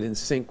keeps it in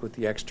sync with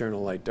the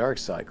external light-dark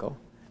cycle.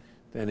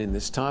 Then in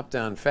this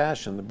top-down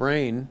fashion, the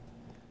brain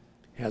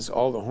has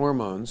all the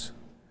hormones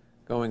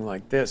going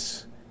like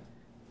this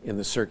in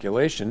the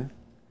circulation,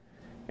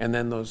 and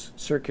then those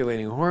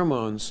circulating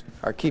hormones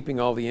are keeping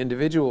all the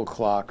individual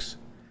clocks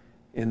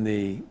in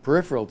the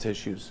peripheral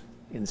tissues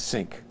in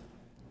sync.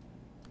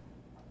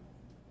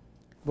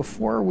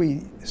 Before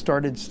we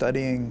started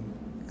studying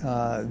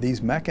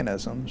these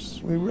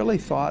mechanisms, we really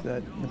thought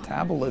that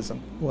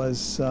metabolism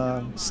was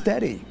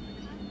steady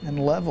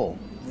and level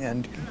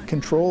and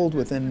controlled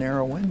within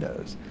narrow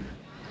windows.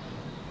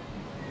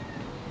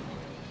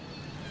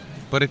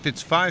 But if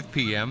it's 5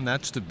 p.m.,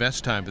 that's the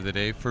best time of the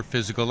day for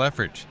physical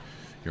effort.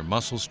 Your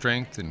muscle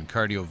strength and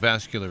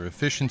cardiovascular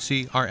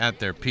efficiency are at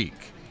their peak.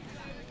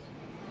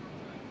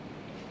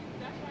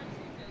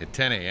 At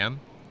 10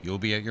 a.m., you'll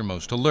be at your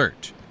most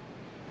alert.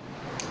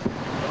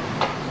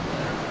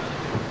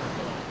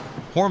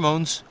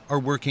 Hormones are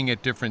working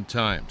at different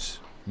times.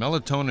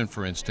 Melatonin,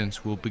 for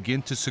instance, will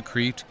begin to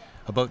secrete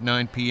about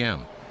 9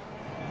 p.m.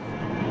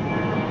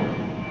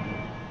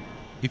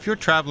 If you're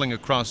traveling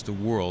across the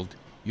world,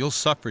 you'll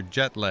suffer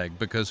jet lag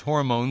because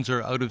hormones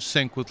are out of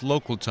sync with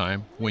local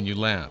time when you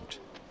land.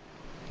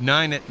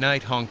 9 at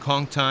night Hong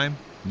Kong time,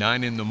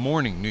 9 in the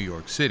morning New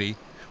York City,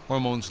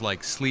 hormones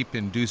like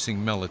sleep-inducing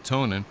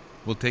melatonin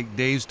will take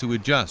days to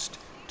adjust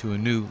to a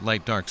new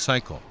light-dark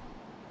cycle.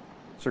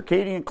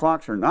 Circadian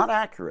clocks are not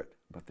accurate,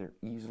 but they're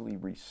easily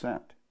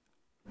reset.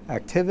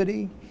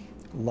 Activity,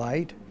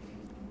 light,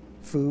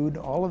 food,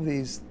 all of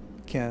these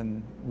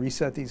can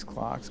reset these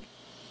clocks.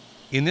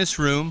 In this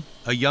room,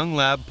 a young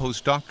lab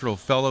postdoctoral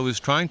fellow is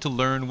trying to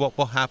learn what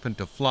will happen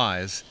to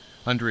flies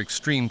under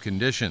extreme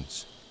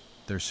conditions.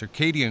 Their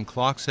circadian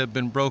clocks have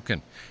been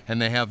broken,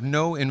 and they have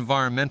no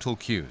environmental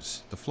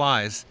cues. The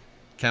flies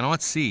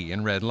cannot see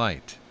in red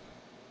light.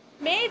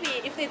 Maybe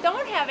if they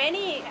don't have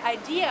any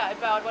idea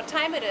about what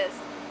time it is,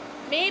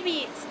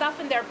 maybe stuff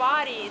in their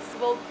bodies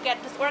will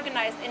get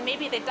disorganized and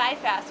maybe they die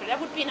faster.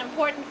 That would be an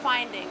important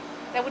finding.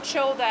 That would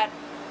show that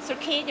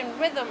circadian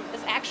rhythm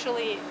is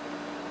actually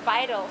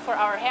vital for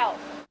our health.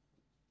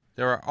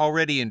 There are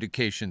already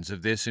indications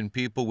of this in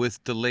people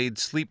with delayed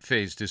sleep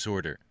phase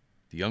disorder.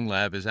 The young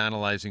lab is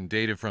analyzing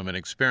data from an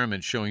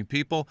experiment showing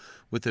people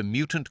with a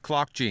mutant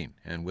clock gene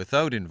and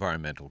without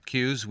environmental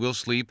cues will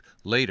sleep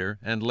later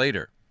and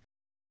later.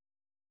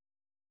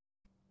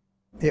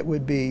 It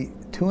would be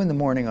 2 in the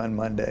morning on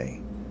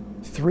Monday,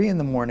 3 in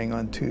the morning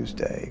on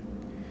Tuesday,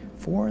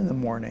 4 in the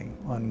morning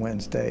on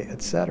Wednesday,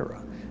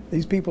 etc.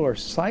 These people are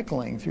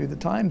cycling through the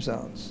time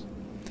zones.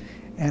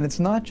 And it's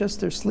not just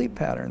their sleep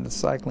pattern that's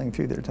cycling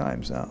through their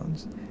time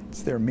zones.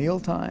 It's their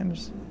meal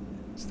times,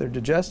 it's their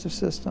digestive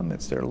system,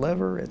 it's their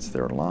liver, it's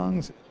their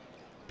lungs.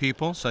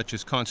 People, such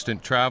as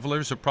constant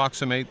travelers,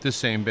 approximate the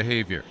same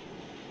behavior.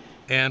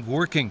 And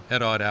working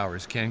at odd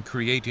hours can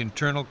create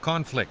internal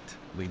conflict,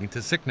 leading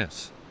to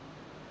sickness.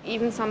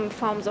 Even some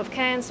forms of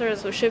cancer,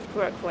 so shift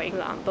work, for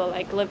example,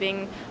 like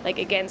living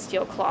against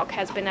your clock,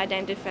 has been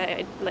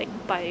identified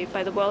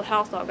by the World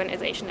Health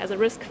Organization as a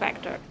risk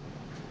factor.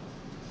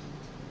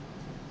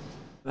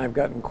 I've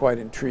gotten quite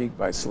intrigued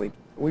by sleep.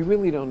 We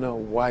really don't know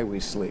why we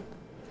sleep.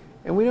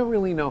 And we don't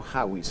really know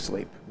how we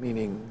sleep,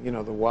 meaning,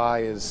 the why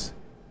is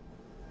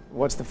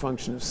what's the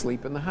function of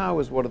sleep, and the how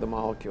is what are the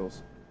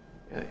molecules,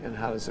 and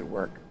how does it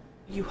work.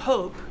 You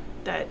hope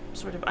that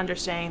sort of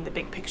understanding the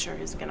big picture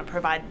is going to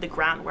provide the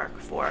groundwork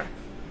for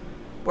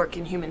work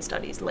in human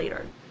studies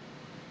later.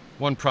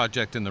 One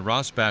project in the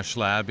Rosbash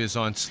lab is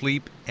on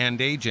sleep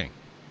and aging.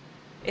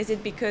 Is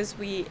it because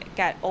we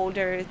get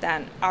older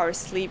that our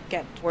sleep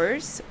gets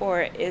worse,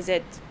 or is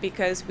it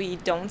because we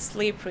don't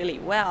sleep really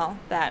well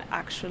that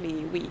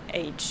actually we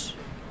age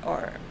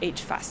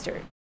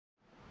faster?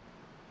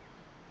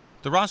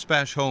 The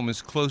Rosbash home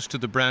is close to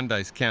the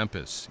Brandeis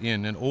campus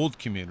in an old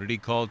community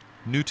called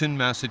Newton,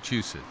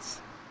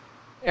 Massachusetts.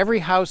 Every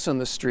house on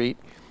the street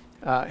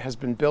has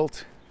been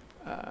built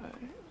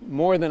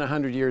more than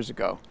 100 years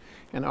ago,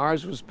 and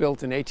ours was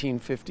built in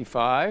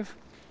 1855.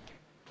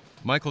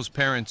 Michael's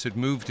parents had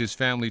moved his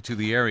family to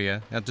the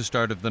area at the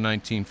start of the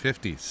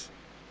 1950s.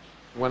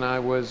 When I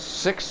was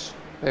 6,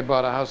 they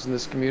bought a house in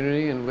this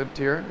community and lived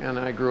here, and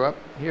I grew up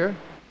here.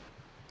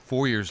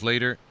 4 years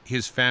later,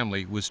 his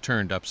family was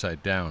turned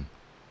upside down.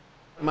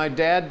 My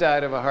dad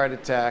died of a heart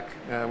attack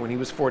when he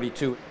was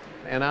 42,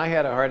 and I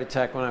had a heart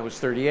attack when I was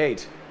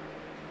 38,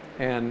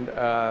 and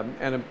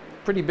a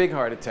pretty big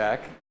heart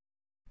attack.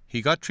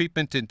 He got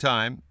treatment in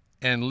time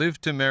and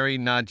lived to marry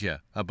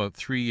Nadia about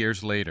 3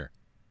 years later.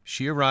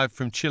 She arrived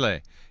from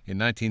Chile in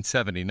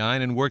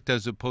 1979 and worked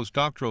as a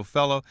postdoctoral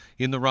fellow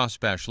in the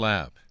Rosbash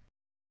lab.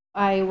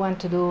 I went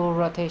to do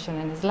rotation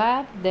in his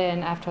lab.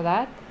 Then after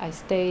that, I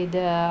stayed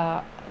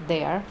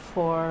there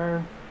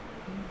for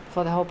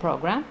the whole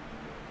program.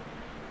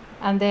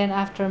 And then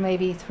after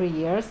maybe 3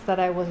 years that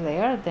I was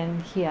there,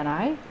 then he and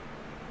I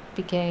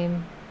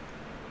became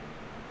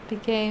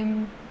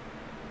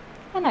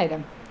an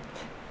item.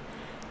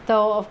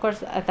 Though, of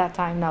course, at that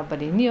time,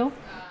 nobody knew.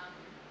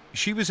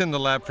 She was in the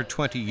lab for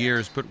 20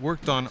 years, but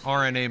worked on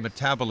RNA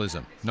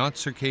metabolism, not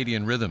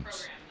circadian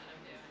rhythms.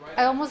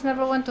 I almost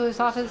never went to his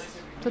office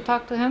to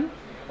talk to him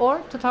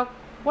or to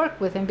work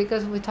with him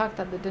because we talked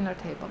at the dinner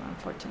table,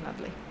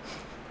 unfortunately.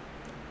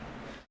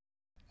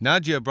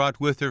 Nadia brought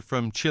with her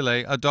from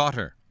Chile a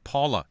daughter,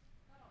 Paula.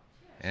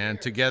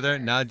 And together,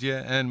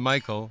 Nadia and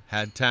Michael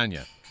had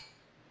Tanya.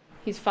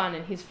 He's fun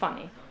and he's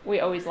funny. We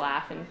always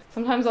laugh, and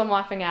sometimes I'm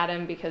laughing at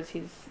him because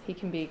he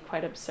can be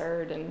quite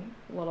absurd and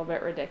a little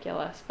bit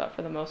ridiculous, but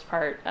for the most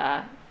part,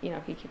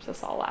 he keeps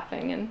us all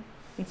laughing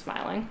and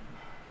smiling.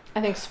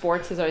 I think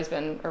sports has always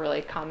been a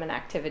really common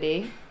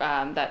activity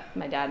that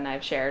my dad and I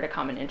have shared, a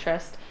common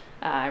interest.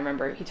 I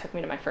remember he took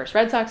me to my first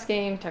Red Sox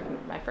game, took me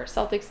to my first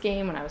Celtics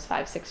game when I was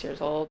 5-6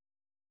 years old.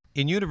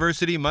 In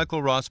university,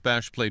 Michael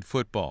Rosbash played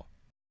football.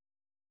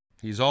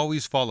 He's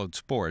always followed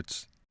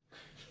sports.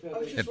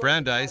 At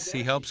Brandeis,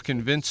 he helps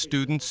convince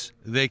students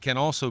they can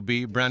also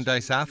be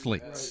Brandeis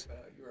athletes.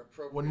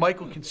 When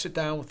Michael can sit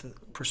down with a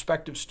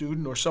prospective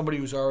student or somebody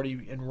who's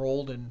already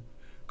enrolled and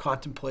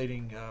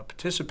contemplating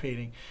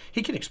participating,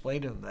 he can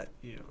explain to them that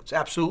it's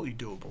absolutely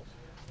doable.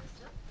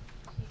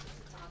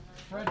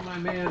 Fred, my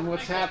man,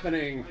 what's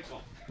happening?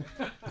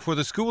 For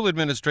the school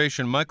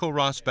administration, Michael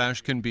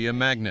Rosbash can be a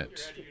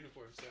magnet.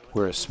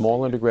 We're a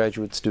small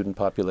undergraduate student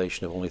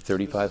population of only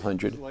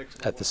 3,500.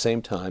 At the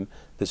same time,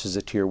 this is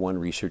a Tier 1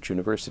 research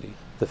university.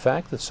 The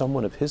fact that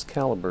someone of his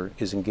caliber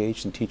is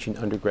engaged in teaching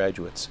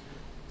undergraduates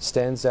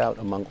stands out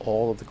among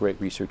all of the great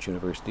research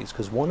universities,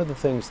 because one of the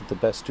things that the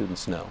best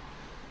students know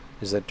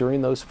is that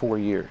during those 4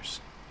 years,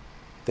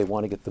 they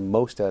want to get the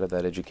most out of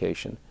that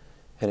education.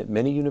 And at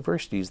many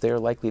universities, they are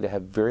likely to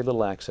have very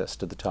little access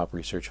to the top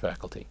research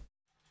faculty.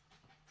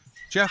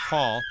 Jeff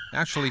Hall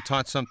actually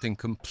taught something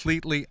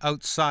completely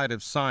outside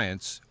of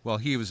science while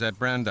he was at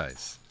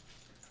Brandeis.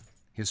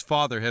 His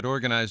father had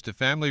organized a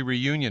family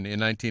reunion in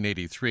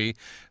 1983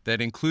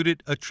 that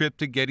included a trip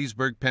to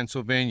Gettysburg,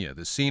 Pennsylvania,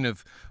 the scene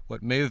of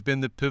what may have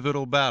been the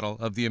pivotal battle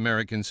of the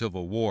American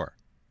Civil War.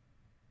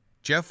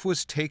 Jeff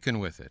was taken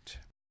with it.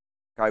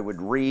 I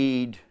would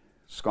read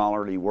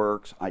scholarly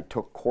works. I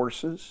took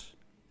courses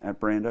at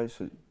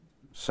Brandeis,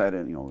 sat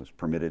in, was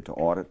permitted to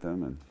audit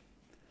them, and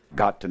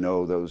got to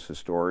know those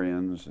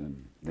historians,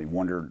 and they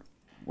wondered,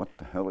 what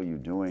the hell are you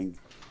doing?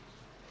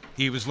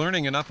 He was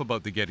learning enough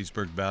about the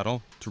Gettysburg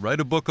battle to write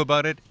a book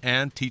about it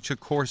and teach a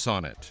course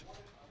on it.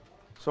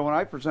 So when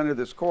I presented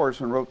this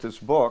course and wrote this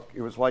book,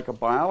 it was like a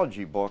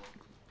biology book,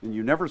 and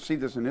you never see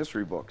this in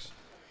history books.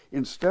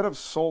 Instead of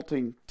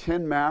salting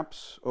 10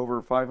 maps over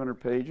 500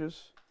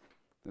 pages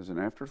as an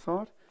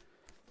afterthought,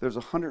 there's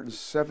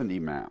 170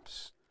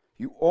 maps.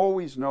 You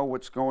always know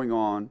what's going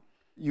on.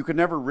 You can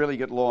never really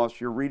get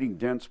lost. You're reading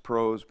dense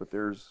prose, but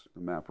there's a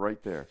map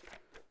right there.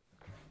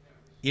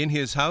 In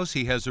his house,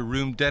 he has a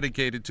room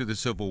dedicated to the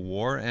Civil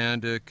War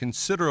and a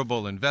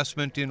considerable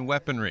investment in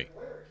weaponry.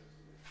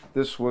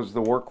 This was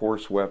the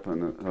workhorse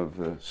weapon of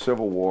the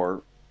Civil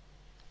War.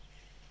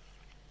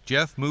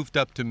 Jeff moved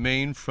up to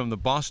Maine from the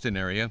Boston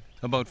area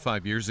about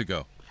 5 years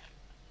ago.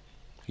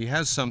 He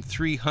has some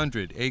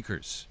 300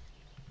 acres.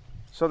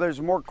 So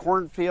there's more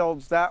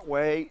cornfields that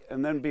way,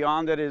 and then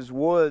beyond it is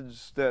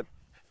woods that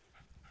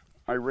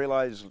I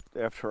realized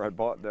after I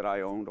bought that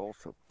I owned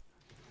also.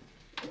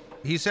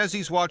 He says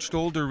he's watched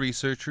older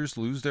researchers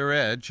lose their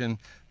edge, and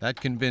that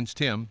convinced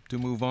him to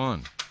move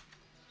on.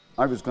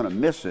 I was going to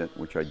miss it,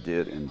 which I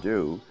did and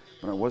do,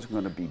 but I wasn't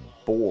going to be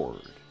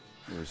bored.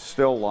 There was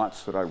still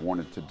lots that I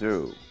wanted to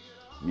do.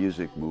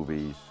 Music,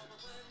 movies,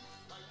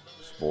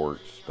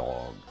 sports,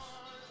 dogs.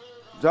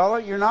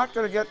 Della, you're not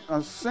going to get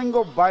a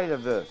single bite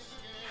of this.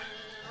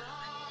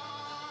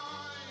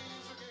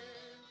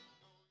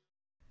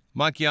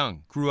 Mike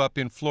Young grew up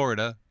in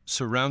Florida,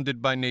 surrounded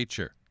by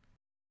nature.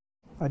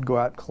 I'd go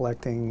out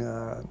collecting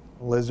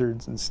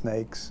lizards and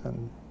snakes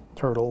and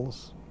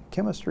turtles.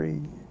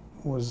 Chemistry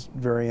was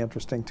very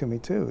interesting to me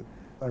too.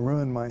 I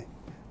ruined my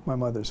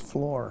mother's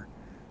floor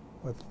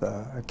with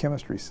a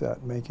chemistry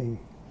set, making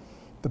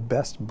the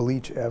best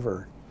bleach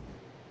ever.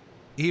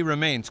 He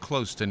remains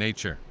close to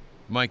nature.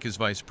 Mike is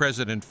vice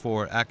president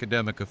for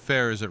academic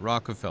affairs at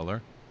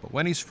Rockefeller, but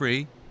when he's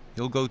free,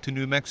 he'll go to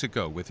New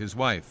Mexico with his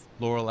wife,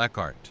 Laurel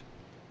Eckhart.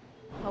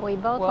 Well, we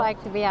both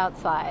like to be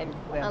outside.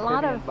 A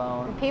lot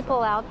of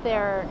people out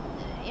there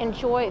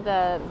enjoy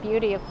the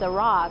beauty of the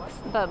rocks,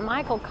 but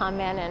Michael come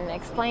in and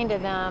explain to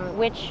them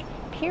which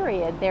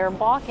period they're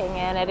walking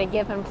in at a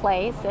given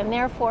place, and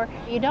therefore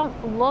you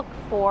don't look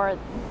for,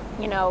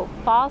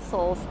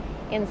 fossils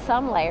in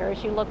some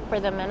layers, you look for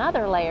them in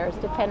other layers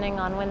depending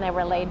on when they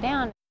were laid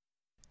down.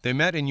 They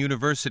met in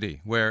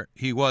university, where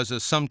he was a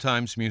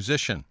sometimes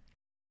musician.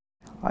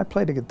 I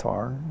played a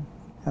guitar,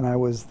 and I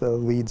was the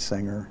lead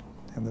singer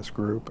in this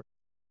group.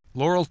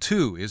 Laurel,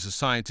 too, is a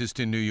scientist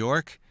in New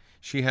York.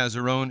 She has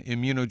her own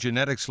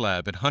immunogenetics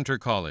lab at Hunter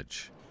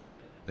College.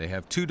 They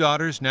have 2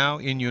 daughters now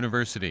in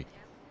university.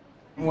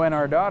 When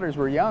our daughters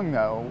were young,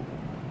 though,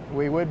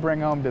 We would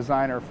bring home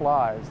designer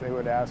flies. They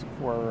would ask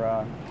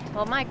for...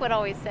 Well, Mike would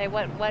always say,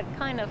 what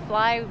kind of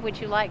fly would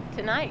you like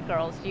tonight,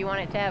 girls? Do you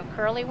want it to have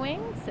curly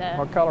wings?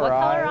 What color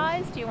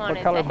eyes do you want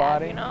it to have,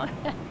 body? You know?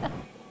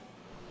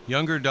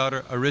 Younger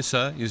daughter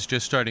Arissa is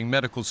just starting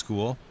medical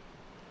school.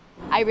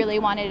 I really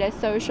wanted a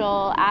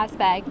social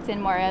aspect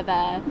and more of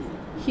a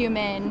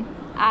human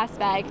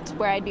aspect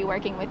where I'd be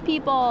working with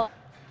people.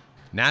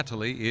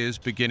 Natalie is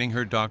beginning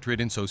her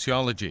doctorate in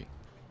sociology.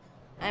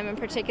 I'm in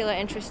particular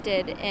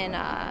interested in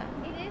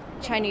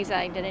Chinese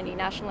identity,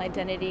 national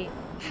identity,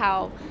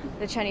 how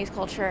the Chinese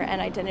culture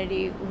and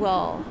identity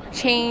will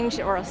change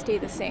or stay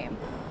the same.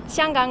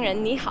 香港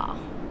人你好，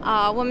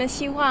我们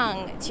希望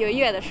9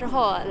月的时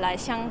候来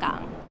香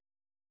港。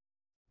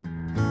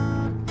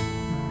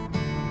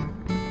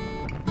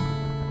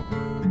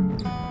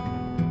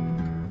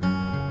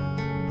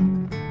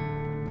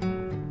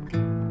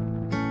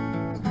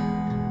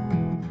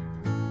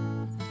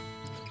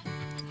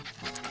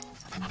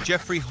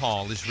Jeffrey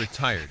Hall is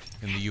retired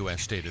in the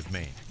U.S. state of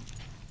Maine.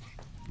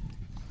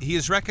 He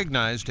is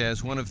recognized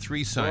as one of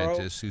 3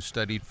 scientists who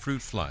studied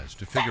fruit flies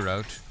to figure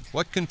out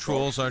what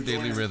controls our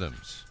daily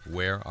rhythms,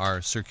 where our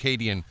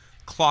circadian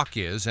clock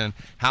is, and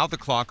how the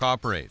clock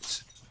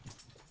operates.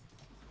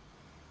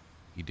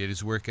 He did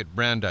his work at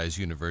Brandeis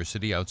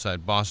University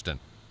outside Boston.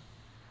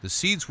 The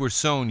seeds were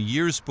sown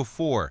years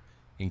before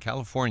in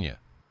California.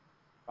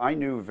 I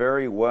knew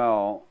very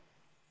well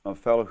a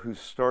fellow who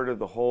started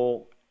the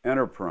whole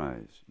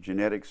enterprise,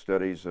 genetic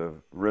studies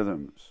of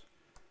rhythms,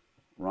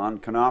 Ron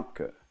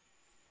Konopka,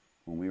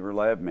 when we were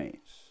lab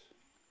mates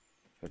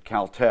at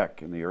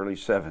Caltech in the early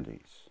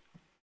 70s.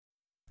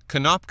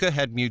 Konopka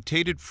had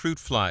mutated fruit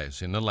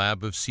flies in the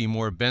lab of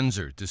Seymour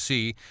Benzer to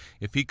see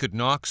if he could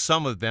knock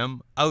some of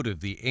them out of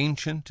the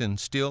ancient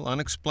and still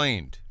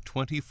unexplained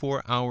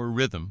 24-hour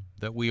rhythm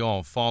that we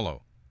all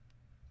follow.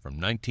 From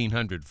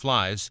 1,900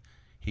 flies,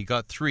 he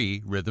got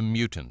 3 rhythm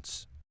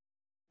mutants.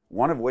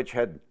 One of which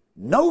had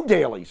no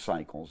daily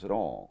cycles at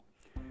all.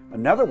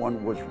 Another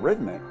one was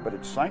rhythmic, but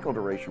its cycle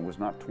duration was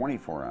not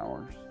 24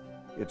 hours.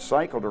 Its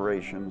cycle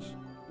durations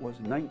was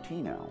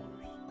 19 hours.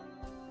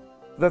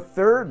 The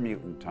third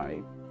mutant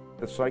type,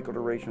 the cycle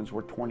durations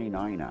were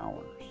 29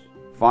 hours,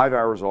 5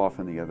 hours off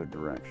in the other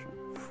direction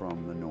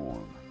from the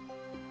norm.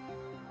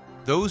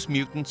 Those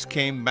mutants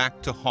came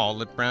back to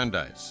Hall at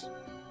Brandeis.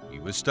 He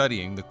was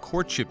studying the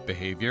courtship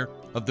behavior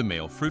of the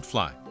male fruit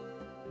fly.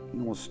 He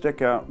will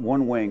stick out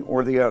one wing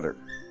or the other,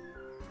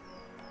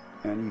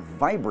 and he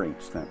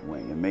vibrates that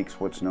wing and makes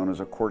what's known as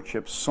a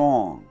courtship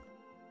song.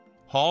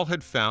 Hall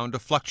had found a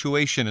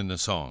fluctuation in the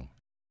song.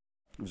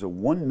 It was a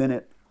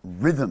 1-minute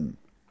rhythm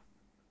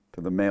to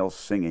the male's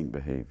singing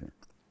behavior.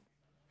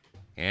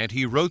 And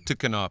he wrote to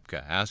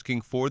Konopka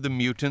asking for the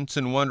mutants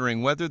and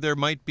wondering whether there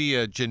might be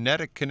a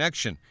genetic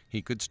connection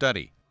he could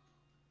study.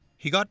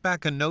 He got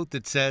back a note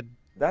that said,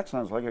 "That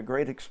sounds like a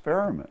great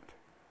experiment,"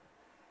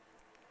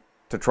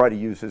 to try to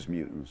use his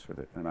mutants with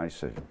it. And I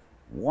said,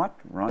 "What?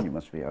 Ron, you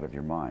must be out of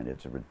your mind.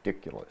 It's a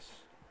ridiculous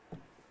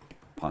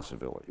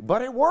possibility."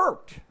 But it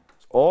worked.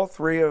 All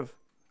 3 of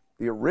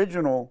the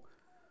original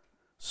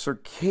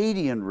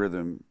circadian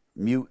rhythm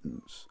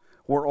mutants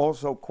were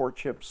also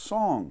courtship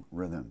song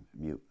rhythm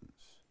mutants.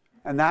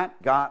 And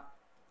that got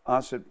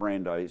us at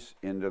Brandeis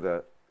into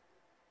the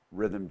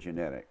rhythm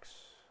genetics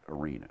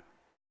arena.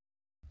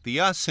 The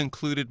us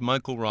included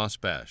Michael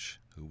Rosbash,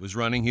 who was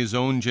running his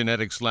own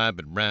genetics lab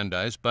at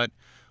Brandeis, but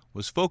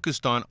was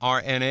focused on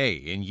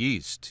RNA in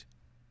yeast.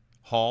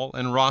 Hall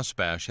and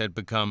Rosbash had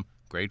become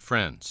great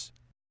friends.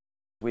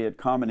 We had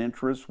common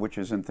interests, which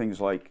is in things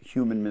like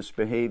human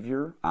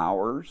misbehavior,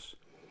 ours.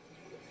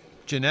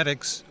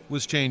 Genetics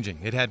was changing.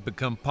 It had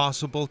become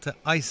possible to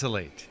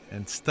isolate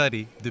and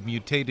study the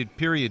mutated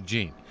period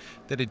gene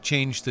that had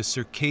changed the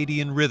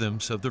circadian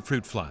rhythms of the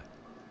fruit fly.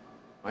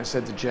 I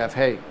said to Jeff,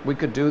 hey, we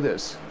could do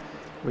this.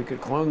 We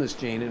could clone this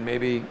gene and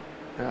maybe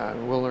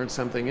we'll learn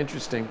something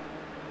interesting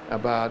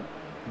about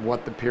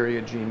what the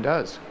period gene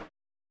does.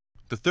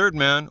 The third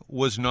man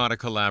was not a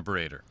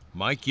collaborator.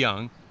 Mike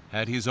Young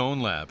had his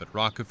own lab at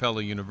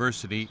Rockefeller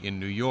University in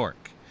New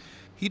York.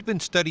 He'd been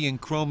studying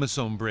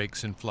chromosome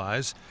breaks in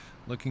flies,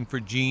 looking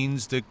for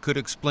genes that could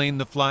explain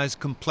the fly's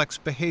complex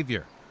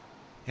behavior.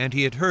 And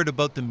he had heard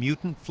about the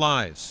mutant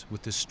flies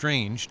with the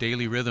strange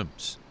daily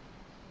rhythms.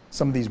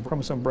 Some of these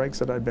chromosome breaks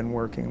that I'd been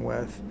working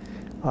with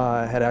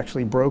had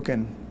actually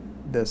broken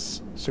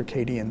this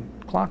circadian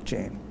clock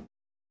gene.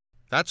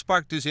 That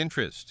sparked his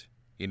interest.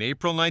 In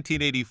April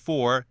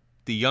 1984,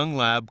 the Young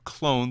lab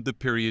cloned the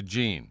period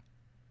gene.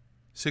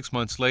 6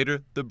 months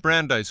later, the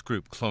Brandeis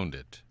group cloned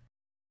it.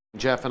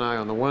 Jeff and I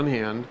on the one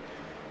hand,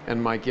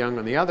 and Mike Young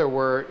on the other,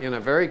 were in a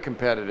very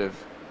competitive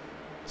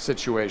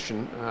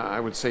situation. I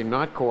would say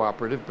not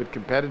cooperative, but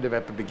competitive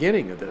at the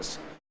beginning of this.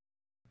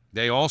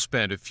 They all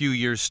spent a few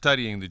years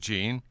studying the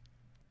gene,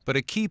 but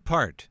a key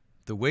part,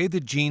 the way the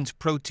gene's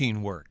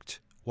protein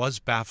worked, was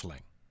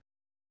baffling.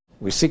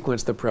 We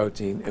sequenced the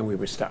protein and we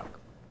were stuck.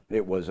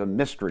 It was a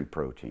mystery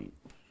protein.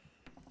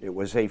 It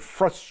was a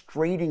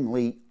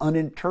frustratingly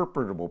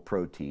uninterpretable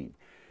protein.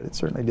 It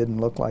certainly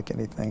didn't look like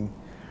anything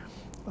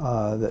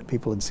that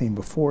people had seen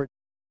before.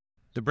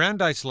 The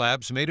Brandeis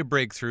labs made a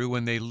breakthrough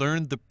when they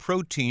learned the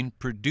protein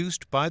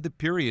produced by the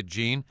period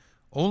gene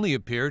only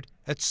appeared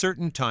at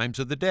certain times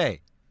of the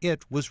day.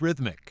 It was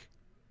rhythmic.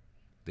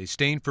 They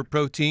stained for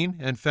protein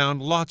and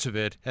found lots of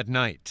it at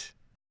night.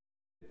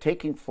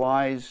 Taking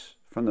flies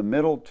from the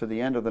middle to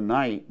the end of the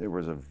night, there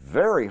was a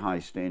very high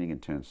staining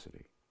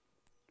intensity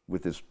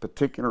with this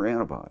particular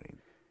antibody.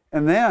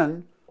 And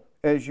then,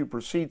 as you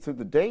proceed through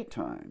the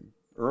daytime,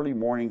 early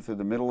morning through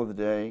the middle of the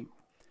day,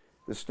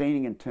 the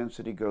staining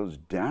intensity goes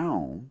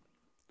down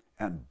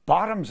and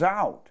bottoms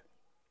out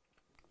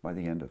by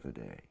the end of the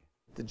day.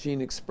 The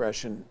gene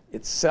expression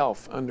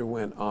itself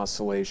underwent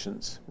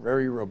oscillations,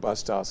 very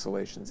robust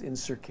oscillations, in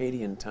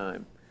circadian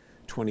time,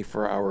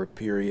 24-hour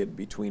period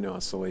between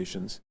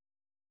oscillations.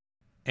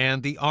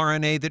 And the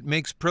RNA that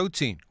makes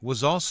protein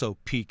was also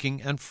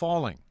peaking and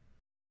falling.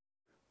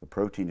 The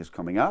protein is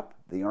coming up,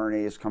 the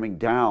RNA is coming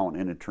down,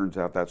 and it turns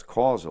out that's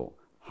causal.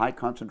 High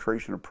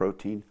concentration of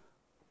protein,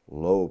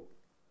 low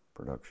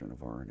production of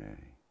RNA.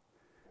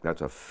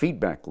 That's a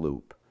feedback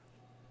loop.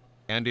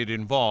 And it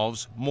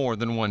involves more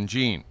than one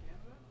gene.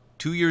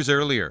 2 years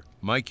earlier,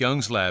 Mike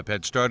Young's lab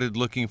had started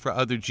looking for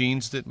other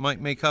genes that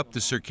might make up the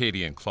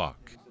circadian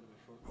clock.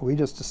 We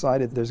just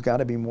decided there's got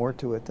to be more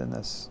to it than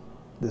this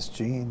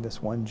gene,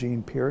 this one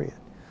gene period.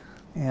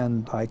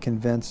 And I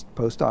convinced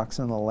postdocs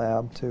in the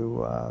lab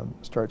to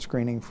start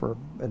screening for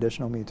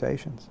additional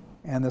mutations.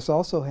 And this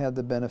also had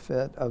the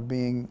benefit of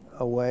being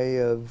a way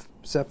of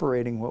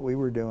separating what we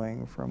were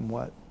doing from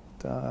what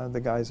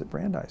the guys at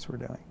Brandeis were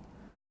doing.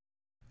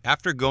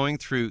 After going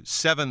through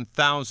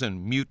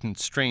 7,000 mutant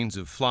strains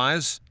of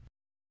flies,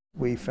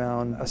 we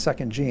found a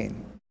second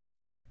gene.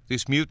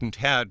 This mutant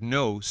had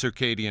no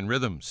circadian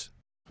rhythms.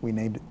 We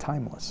named it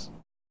Timeless.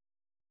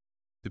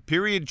 The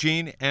period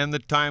gene and the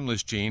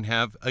timeless gene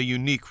have a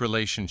unique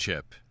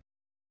relationship.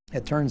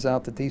 It turns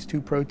out that these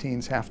two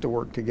proteins have to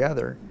work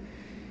together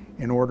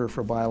in order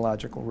for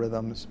biological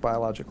rhythms,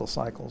 biological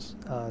cycles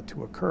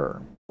to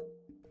occur.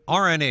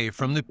 RNA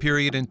from the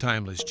period and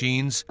timeless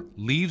genes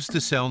leaves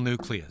the cell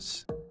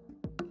nucleus.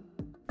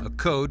 A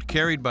code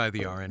carried by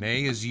the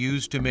RNA is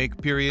used to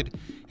make period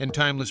and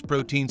timeless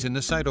proteins in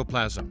the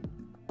cytoplasm.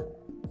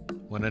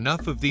 When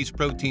enough of these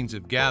proteins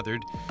have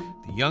gathered,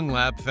 the Young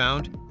lab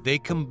found they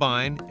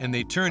combine and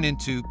they turn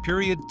into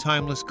period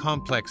timeless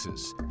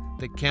complexes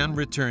that can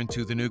return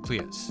to the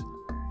nucleus.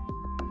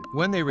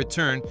 When they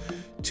return,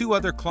 two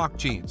other clock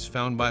genes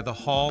found by the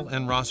Hall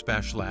and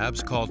Rosbach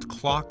labs called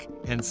clock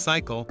and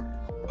cycle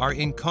are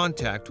in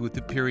contact with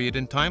the period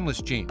and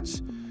timeless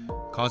genes,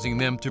 causing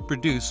them to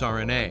produce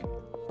RNA.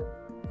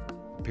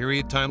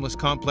 Period timeless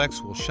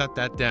complex will shut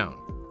that down.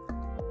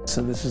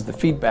 So this is the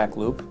feedback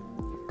loop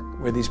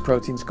where these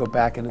proteins go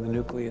back into the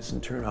nucleus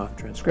and turn off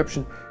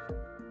transcription.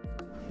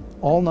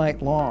 All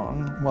night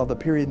long, while the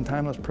period and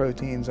timeless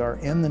proteins are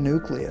in the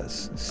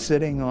nucleus,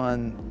 sitting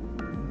on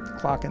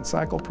clock and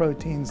cycle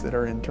proteins that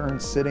are in turn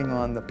sitting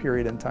on the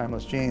period and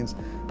timeless genes,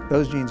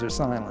 those genes are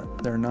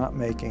silent. They're not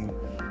making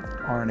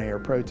RNA or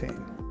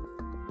protein.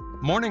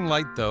 Morning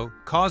light, though,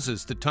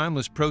 causes the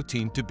timeless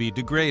protein to be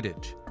degraded.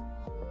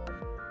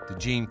 The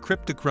gene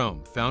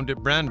cryptochrome found at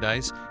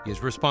Brandeis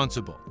is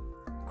responsible.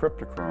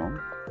 Cryptochrome,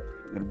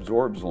 it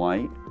absorbs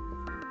light,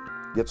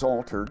 gets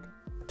altered,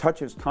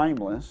 touches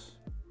timeless,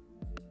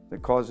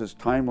 that causes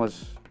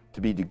timeless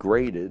to be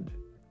degraded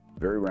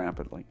very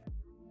rapidly.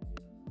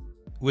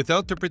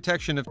 Without the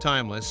protection of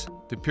timeless,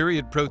 the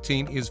period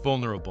protein is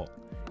vulnerable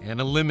and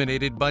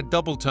eliminated by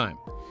double time,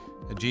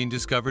 a gene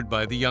discovered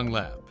by the Young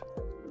lab.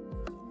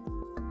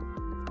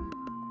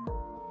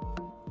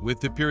 With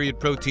the period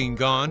protein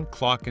gone,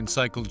 clock and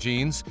cycle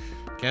genes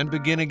can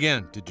begin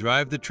again to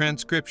drive the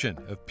transcription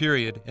of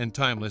period and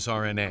timeless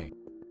RNA.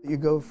 You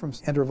go from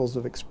intervals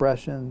of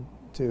expression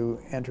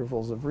to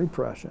intervals of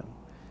repression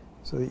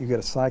so that you get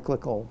a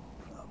cyclical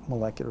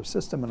molecular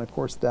system. And of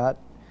course that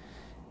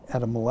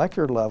at a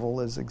molecular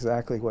level is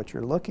exactly what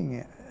you're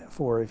looking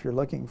for if you're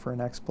looking for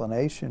an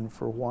explanation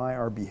for why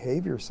our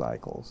behavior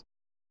cycles.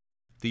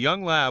 The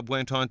Young lab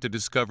went on to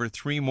discover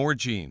 3 more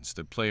genes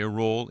that play a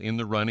role in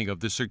the running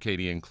of the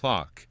circadian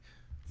clock: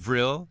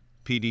 Vril,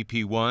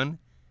 PDP1,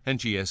 and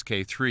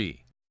GSK3.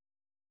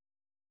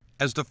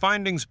 As the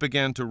findings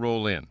began to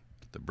roll in,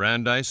 the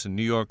Brandeis and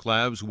New York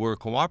labs were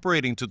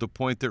cooperating to the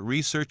point that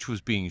research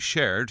was being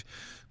shared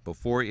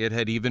before it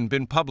had even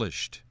been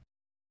published.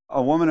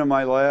 A woman in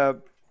my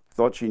lab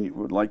thought she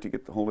would like to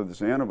get hold of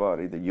this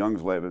antibody that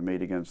Young's lab had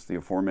made against the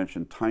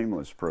aforementioned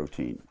timeless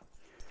protein.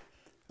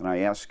 And I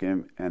asked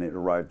him, and it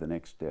arrived the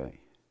next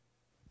day.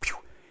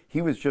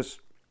 He was just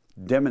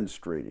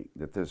demonstrating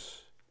that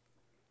this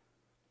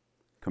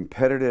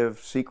competitive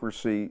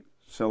secrecy,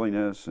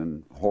 silliness,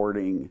 and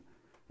hoarding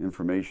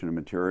information and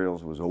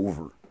materials was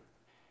over.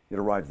 It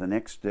arrived the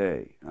next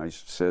day. I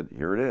said,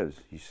 here it is.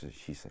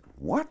 She said,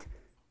 what?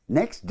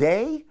 Next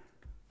day?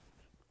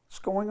 What's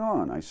going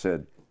on? I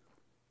said,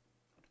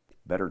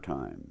 better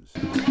times.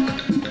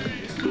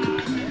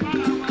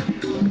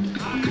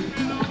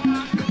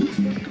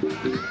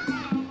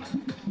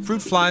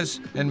 Fruit flies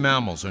and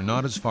mammals are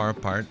not as far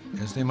apart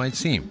as they might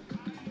seem.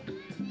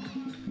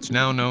 It's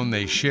now known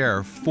they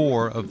share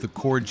 4 of the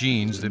core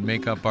genes that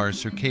make up our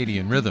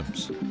circadian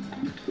rhythms.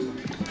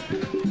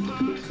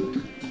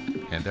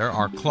 And there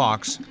are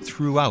clocks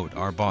throughout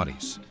our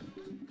bodies.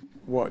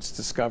 What's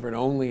discovered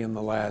only in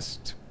the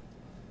last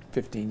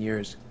 15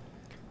 years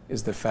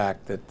is the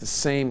fact that the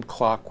same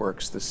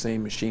clockworks, the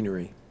same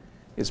machinery,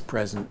 is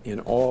present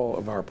in all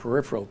of our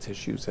peripheral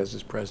tissues as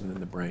is present in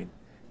the brain.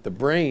 The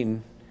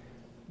brain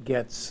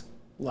gets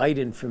light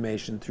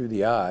information through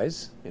the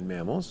eyes in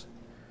mammals.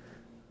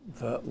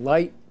 The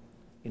light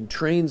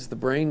entrains the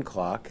brain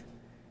clock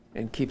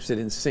and keeps it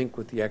in sync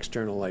with the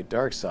external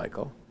light-dark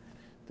cycle.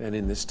 Then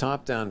in this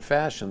top-down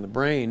fashion, the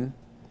brain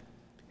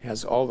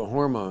has all the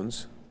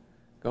hormones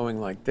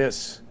going like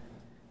this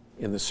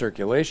in the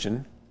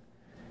circulation,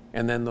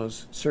 and then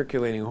those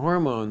circulating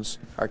hormones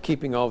are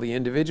keeping all the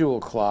individual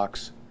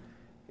clocks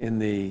in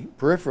the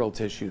peripheral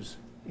tissues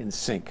in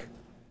sync.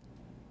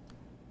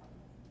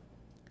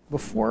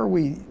 Before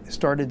we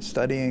started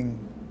studying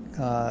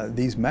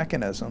these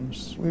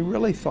mechanisms, we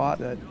really thought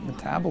that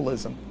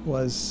metabolism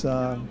was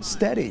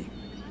steady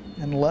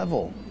and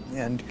level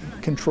and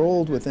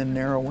controlled within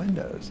narrow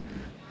windows.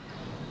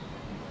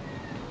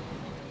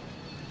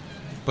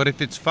 But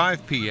if it's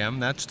 5 p.m.,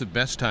 that's the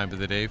best time of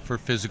the day for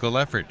physical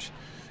effort.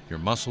 Your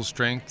muscle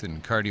strength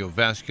and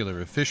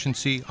cardiovascular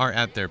efficiency are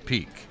at their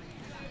peak.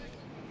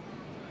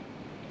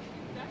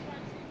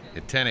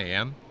 At 10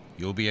 a.m.,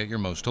 you'll be at your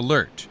most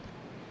alert.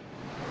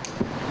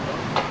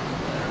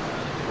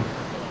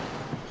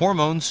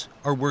 Hormones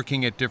are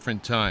working at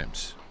different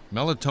times.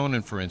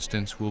 Melatonin, for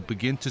instance, will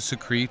begin to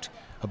secrete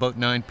about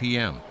 9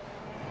 p.m.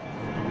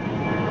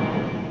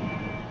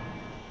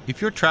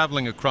 If you're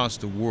traveling across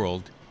the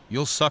world,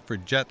 you'll suffer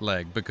jet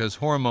lag because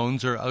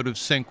hormones are out of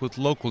sync with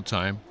local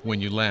time when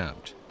you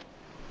land.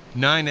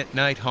 9 at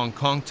night Hong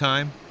Kong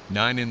time,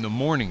 9 in the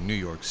morning New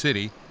York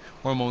City,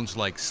 hormones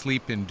like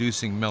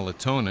sleep-inducing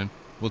melatonin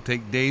will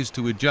take days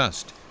to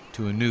adjust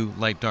to a new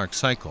light-dark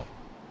cycle.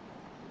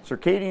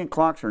 Circadian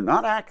clocks are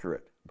not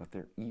accurate, but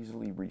they're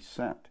easily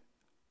reset.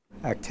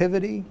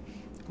 Activity,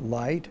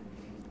 light,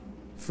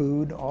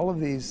 food, all of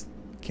these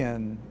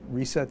can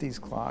reset these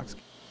clocks.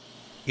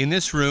 In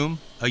this room,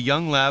 a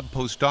young lab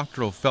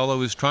postdoctoral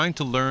fellow is trying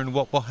to learn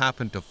what will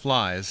happen to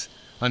flies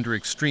under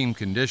extreme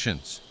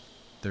conditions.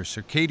 Their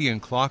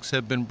circadian clocks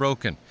have been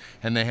broken,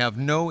 and they have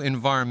no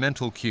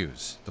environmental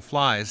cues. The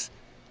flies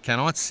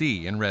cannot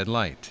see in red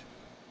light.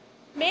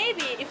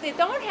 Maybe if they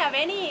don't have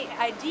any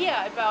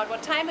idea about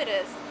what time it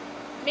is,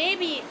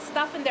 maybe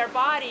stuff in their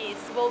bodies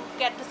will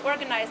get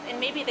disorganized and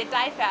maybe they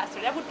die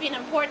faster. That would be an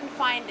important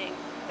finding.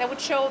 That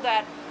would show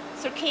that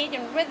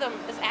circadian rhythm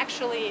is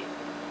actually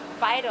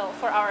vital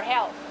for our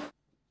health.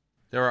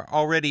 There are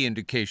already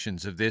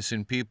indications of this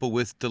in people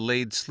with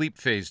delayed sleep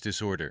phase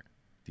disorder.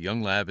 The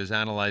young lab is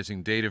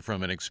analyzing data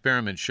from an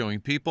experiment showing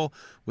people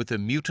with a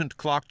mutant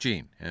clock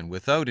gene and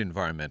without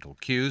environmental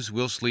cues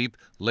will sleep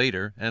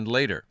later and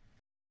later.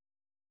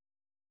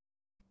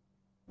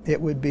 It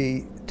would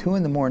be 2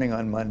 in the morning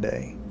on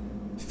Monday,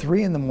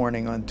 3 in the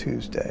morning on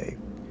Tuesday,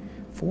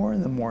 4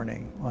 in the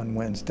morning on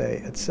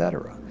Wednesday,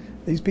 etc.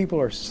 These people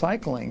are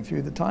cycling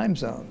through the time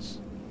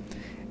zones.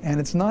 And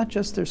it's not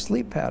just their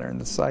sleep pattern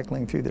that's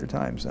cycling through their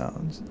time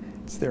zones.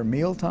 It's their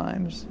meal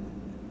times,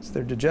 it's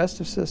their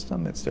digestive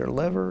system, it's their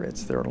liver,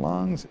 it's their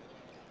lungs.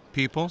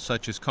 People,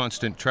 such as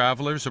constant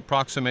travelers,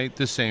 approximate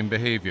the same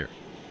behavior.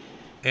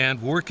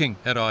 And working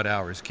at odd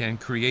hours can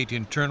create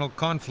internal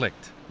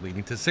conflict,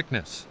 leading to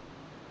sickness.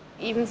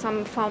 Even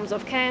some forms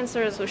of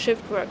cancer, so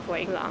shift work, for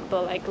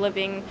example, like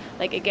living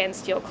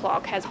against your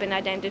clock, has been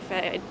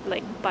identified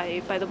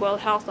by the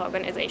World Health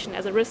Organization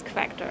as a risk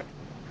factor.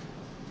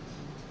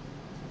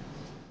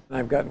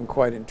 I've gotten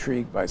quite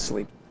intrigued by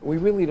sleep. We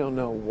really don't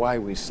know why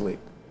we sleep.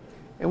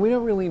 And we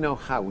don't really know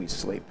how we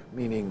sleep,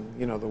 meaning,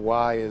 the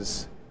why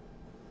is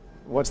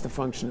what's the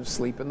function of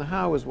sleep, and the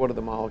how is what are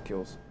the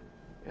molecules,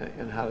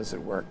 and how does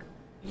it work.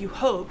 You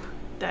hope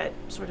that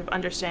sort of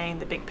understanding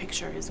the big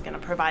picture is going to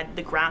provide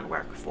the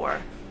groundwork for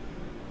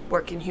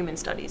work in human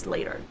studies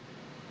later.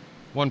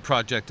 One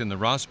project in the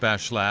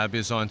Rosbash lab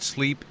is on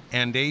sleep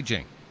and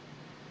aging.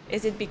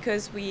 Is it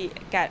because we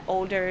get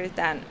older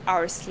that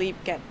our sleep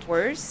gets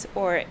worse,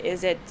 or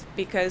is it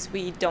because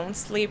we don't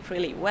sleep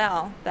really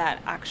well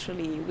that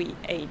actually we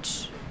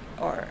age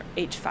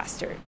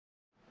faster?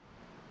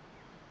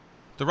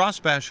 The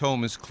Rosbash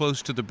home is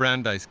close to the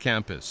Brandeis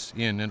campus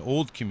in an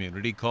old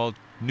community called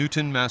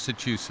Newton,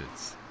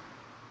 Massachusetts.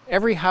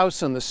 Every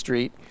house on the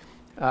street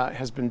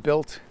has been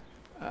built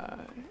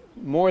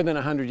more than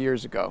 100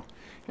 years ago,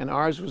 and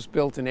ours was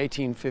built in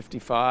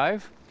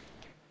 1855.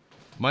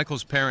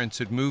 Michael's parents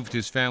had moved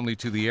his family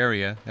to the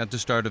area at the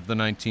start of the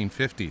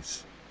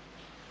 1950s.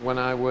 When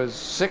I was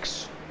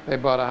 6, they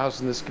bought a house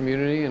in this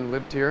community and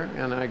lived here,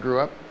 and I grew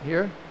up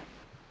here.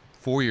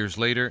 4 years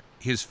later,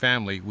 his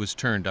family was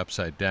turned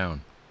upside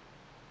down.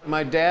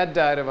 My dad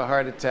died of a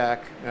heart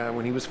attack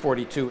when he was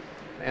 42,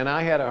 and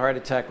I had a heart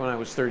attack when I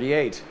was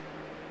 38,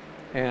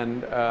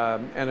 and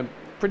a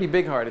pretty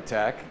big heart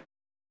attack.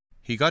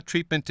 He got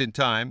treatment in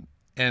time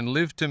and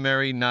lived to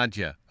marry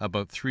Nadia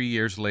about 3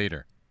 years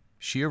later.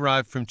 She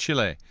arrived from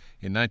Chile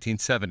in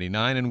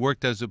 1979 and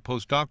worked as a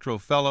postdoctoral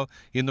fellow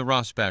in the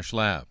Rosbash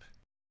lab.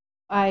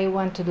 I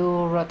went to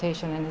do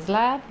rotation in his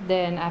lab.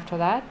 Then after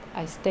that,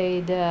 I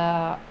stayed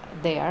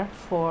there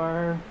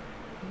for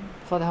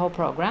the whole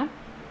program.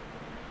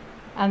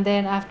 And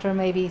then after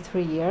maybe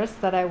 3 years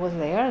that I was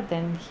there,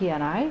 then he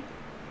and I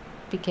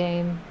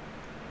became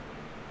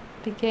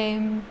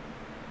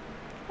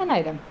an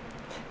item.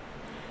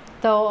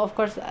 Though, of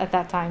course, at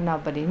that time,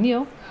 nobody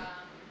knew.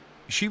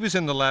 She was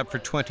in the lab for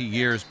 20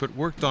 years, but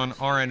worked on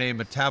RNA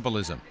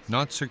metabolism,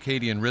 not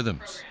circadian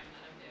rhythms.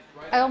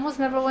 I almost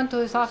never went to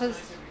his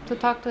office to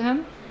talk to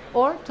him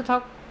or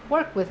to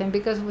work with him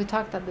because we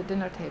talked at the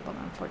dinner table,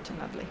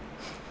 unfortunately.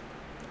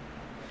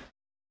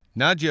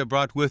 Nadia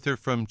brought with her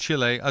from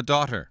Chile a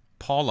daughter,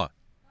 Paula.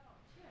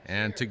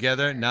 And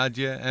together,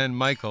 Nadia and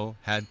Michael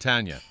had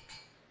Tanya.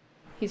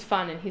 He's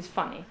fun and he's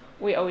funny.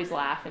 We always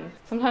laugh, and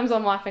sometimes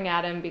I'm laughing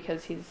at him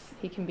because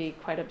he can be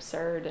quite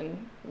absurd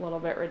and a little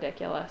bit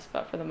ridiculous,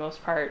 but for the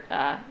most part,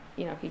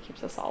 he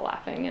keeps us all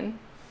laughing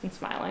and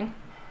smiling.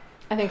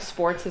 I think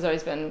sports has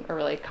always been a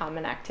really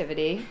common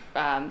activity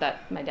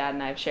that my dad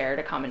and I have shared,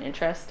 a common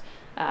interest.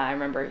 I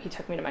remember he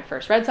took me to my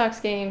first Red Sox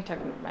game, took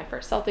me to my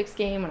first Celtics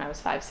game when I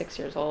was 5-6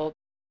 years old.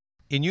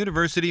 In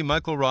university,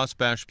 Michael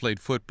Rosbash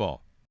played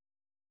football.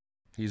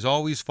 He's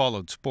always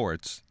followed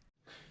sports.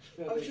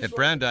 At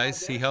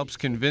Brandeis, he helps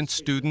convince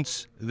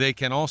students they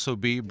can also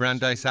be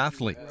Brandeis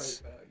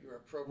athletes.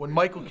 When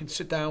Michael can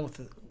sit down with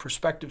a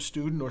prospective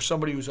student or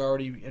somebody who's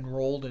already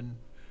enrolled and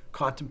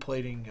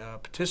contemplating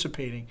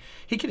participating,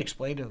 he can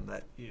explain to them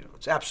that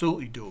it's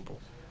absolutely doable.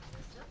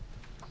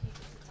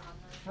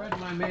 Fred,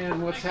 my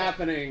man, what's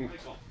happening?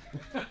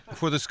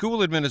 For the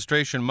school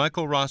administration,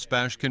 Michael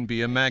Rosbash can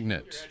be a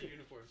magnet.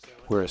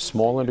 We're a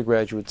small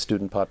undergraduate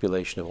student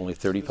population of only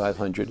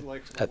 3,500.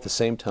 At the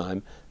same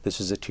time, this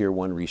is a Tier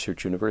 1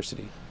 research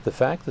university. The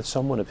fact that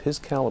someone of his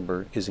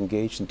caliber is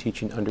engaged in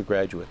teaching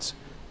undergraduates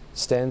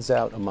stands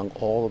out among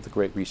all of the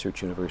great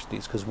research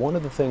universities, because one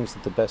of the things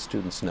that the best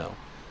students know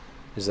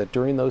is that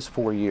during those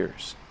 4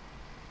 years,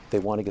 they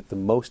want to get the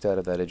most out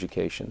of that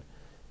education.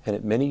 And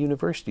at many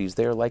universities,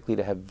 they are likely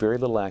to have very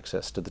little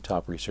access to the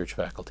top research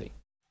faculty.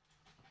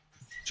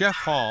 Jeff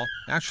Hall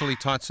actually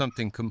taught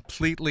something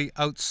completely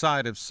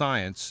outside of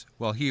science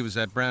while he was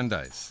at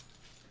Brandeis.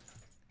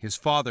 His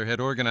father had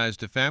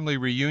organized a family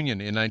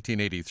reunion in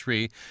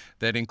 1983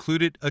 that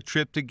included a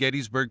trip to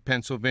Gettysburg,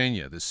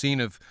 Pennsylvania, the scene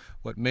of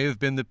what may have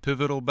been the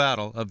pivotal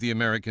battle of the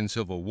American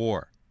Civil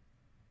War.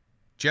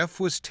 Jeff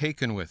was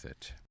taken with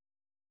it.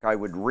 I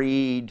would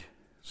read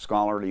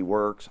scholarly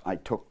works. I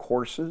took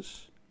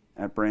courses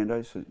at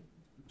Brandeis,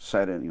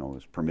 sat in,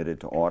 was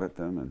permitted to audit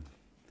them, and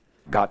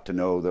got to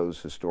know those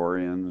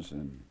historians,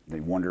 and they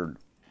wondered,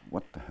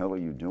 what the hell are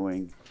you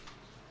doing?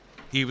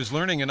 He was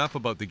learning enough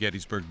about the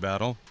Gettysburg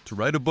battle to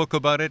write a book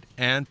about it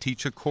and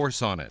teach a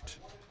course on it.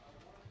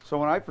 So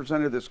when I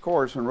presented this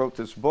course and wrote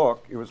this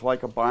book, it was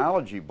like a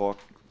biology book,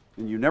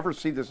 and you never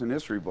see this in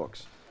history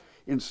books.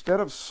 Instead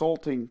of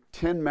salting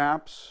 10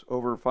 maps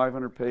over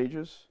 500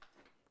 pages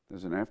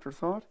as an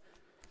afterthought,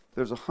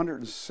 there's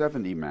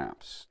 170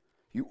 maps.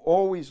 You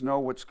always know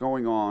what's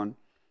going on.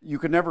 You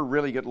can never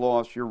really get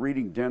lost. You're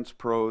reading dense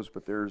prose,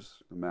 but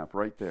there's the map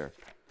right there.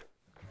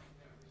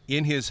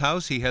 In his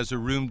house, he has a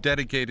room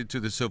dedicated to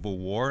the Civil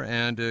War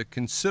and a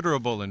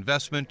considerable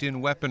investment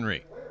in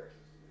weaponry.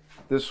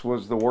 This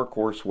was the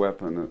workhorse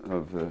weapon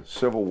of the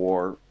Civil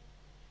War.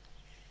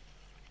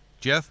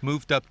 Jeff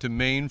moved up to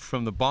Maine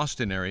from the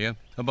Boston area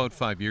about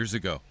 5 years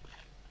ago.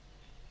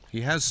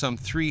 He has some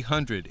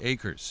 300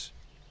 acres.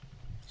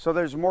 So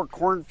there's more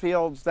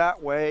cornfields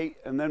that way,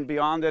 and then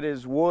beyond it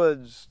is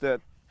woods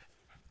that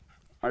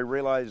I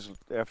realized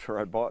after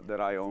I bought that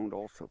I owned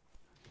also.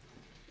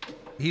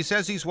 He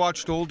says he's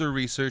watched older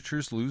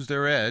researchers lose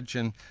their edge,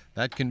 and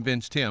that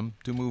convinced him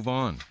to move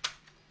on.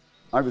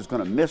 I was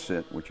going to miss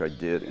it, which I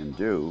did and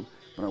do,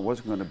 but I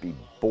wasn't going to be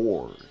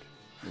bored.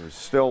 There's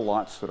still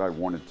lots that I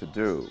wanted to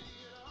do.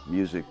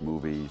 Music,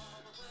 movies,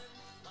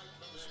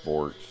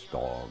 sports,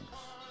 dogs.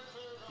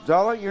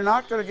 Zella, you're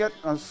not going to get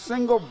a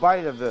single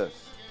bite of this.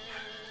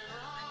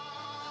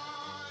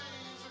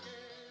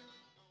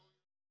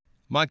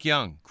 Mike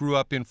Young grew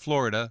up in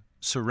Florida,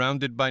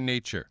 surrounded by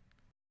nature.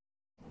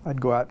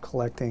 I'd go out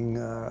collecting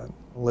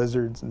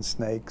lizards and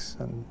snakes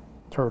and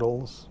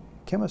turtles.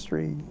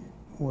 Chemistry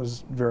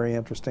was very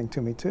interesting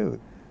to me too.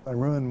 I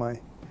ruined my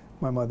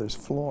mother's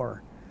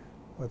floor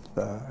with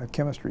a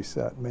chemistry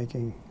set,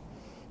 making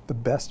the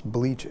best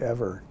bleach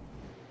ever.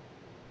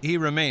 He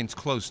remains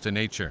close to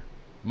nature.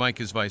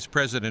 Mike is vice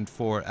president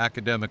for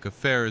academic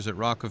affairs at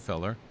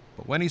Rockefeller,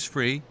 but when he's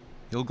free,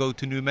 he'll go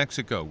to New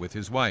Mexico with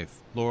his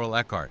wife, Laurel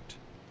Eckhart.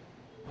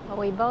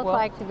 We both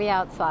like to be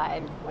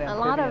outside. A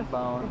lot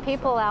of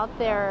people out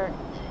there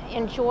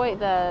enjoy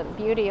the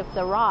beauty of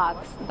the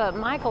rocks, but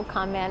Mike will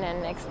come in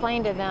and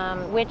explain to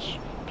them which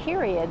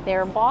period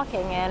they're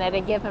walking in at a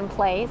given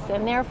place,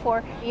 and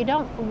therefore you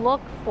don't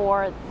look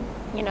for,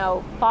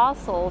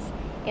 fossils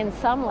in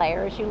some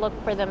layers, you look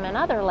for them in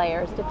other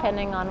layers,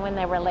 depending on when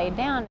they were laid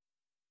down.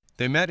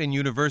 They met in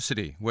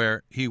university,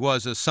 where he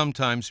was a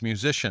sometimes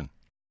musician.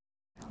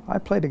 I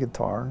played a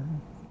guitar,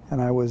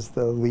 and I was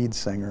the lead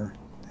singer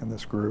in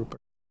this group.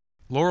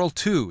 Laurel,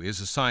 too, is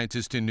a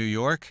scientist in New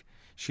York.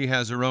 She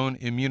has her own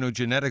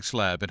immunogenetics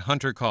lab at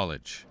Hunter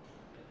College.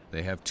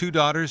 They have 2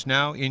 daughters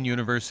now in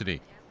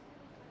university.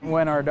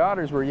 When our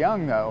daughters were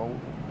young, though,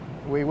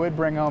 we would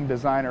bring home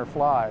designer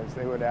flies.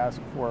 They would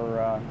ask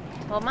for...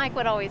 Well, Mike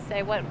would always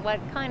say, what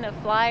kind of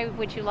fly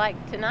would you like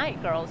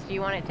tonight, girls? Do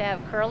you want it to have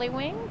curly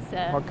wings?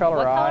 What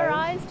color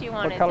eyes do you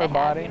want what it color to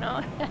body?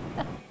 have, you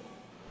know?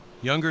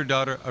 Younger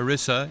daughter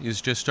Arissa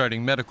is just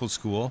starting medical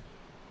school.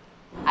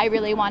 I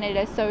really wanted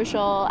a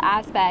social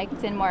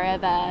aspect and more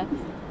of a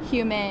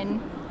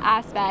human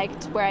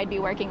aspect where I'd be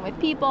working with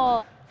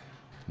people.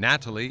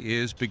 Natalie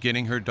is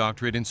beginning her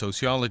doctorate in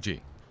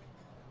sociology.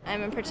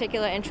 I'm in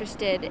particular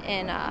interested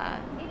in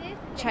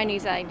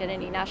Chinese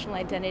identity, national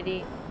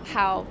identity,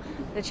 how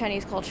the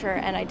Chinese culture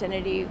and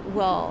identity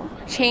will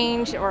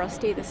change or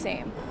stay the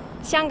same.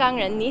 香港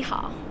人你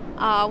好，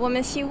我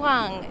们希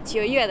望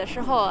9月的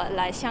时候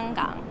来香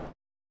港。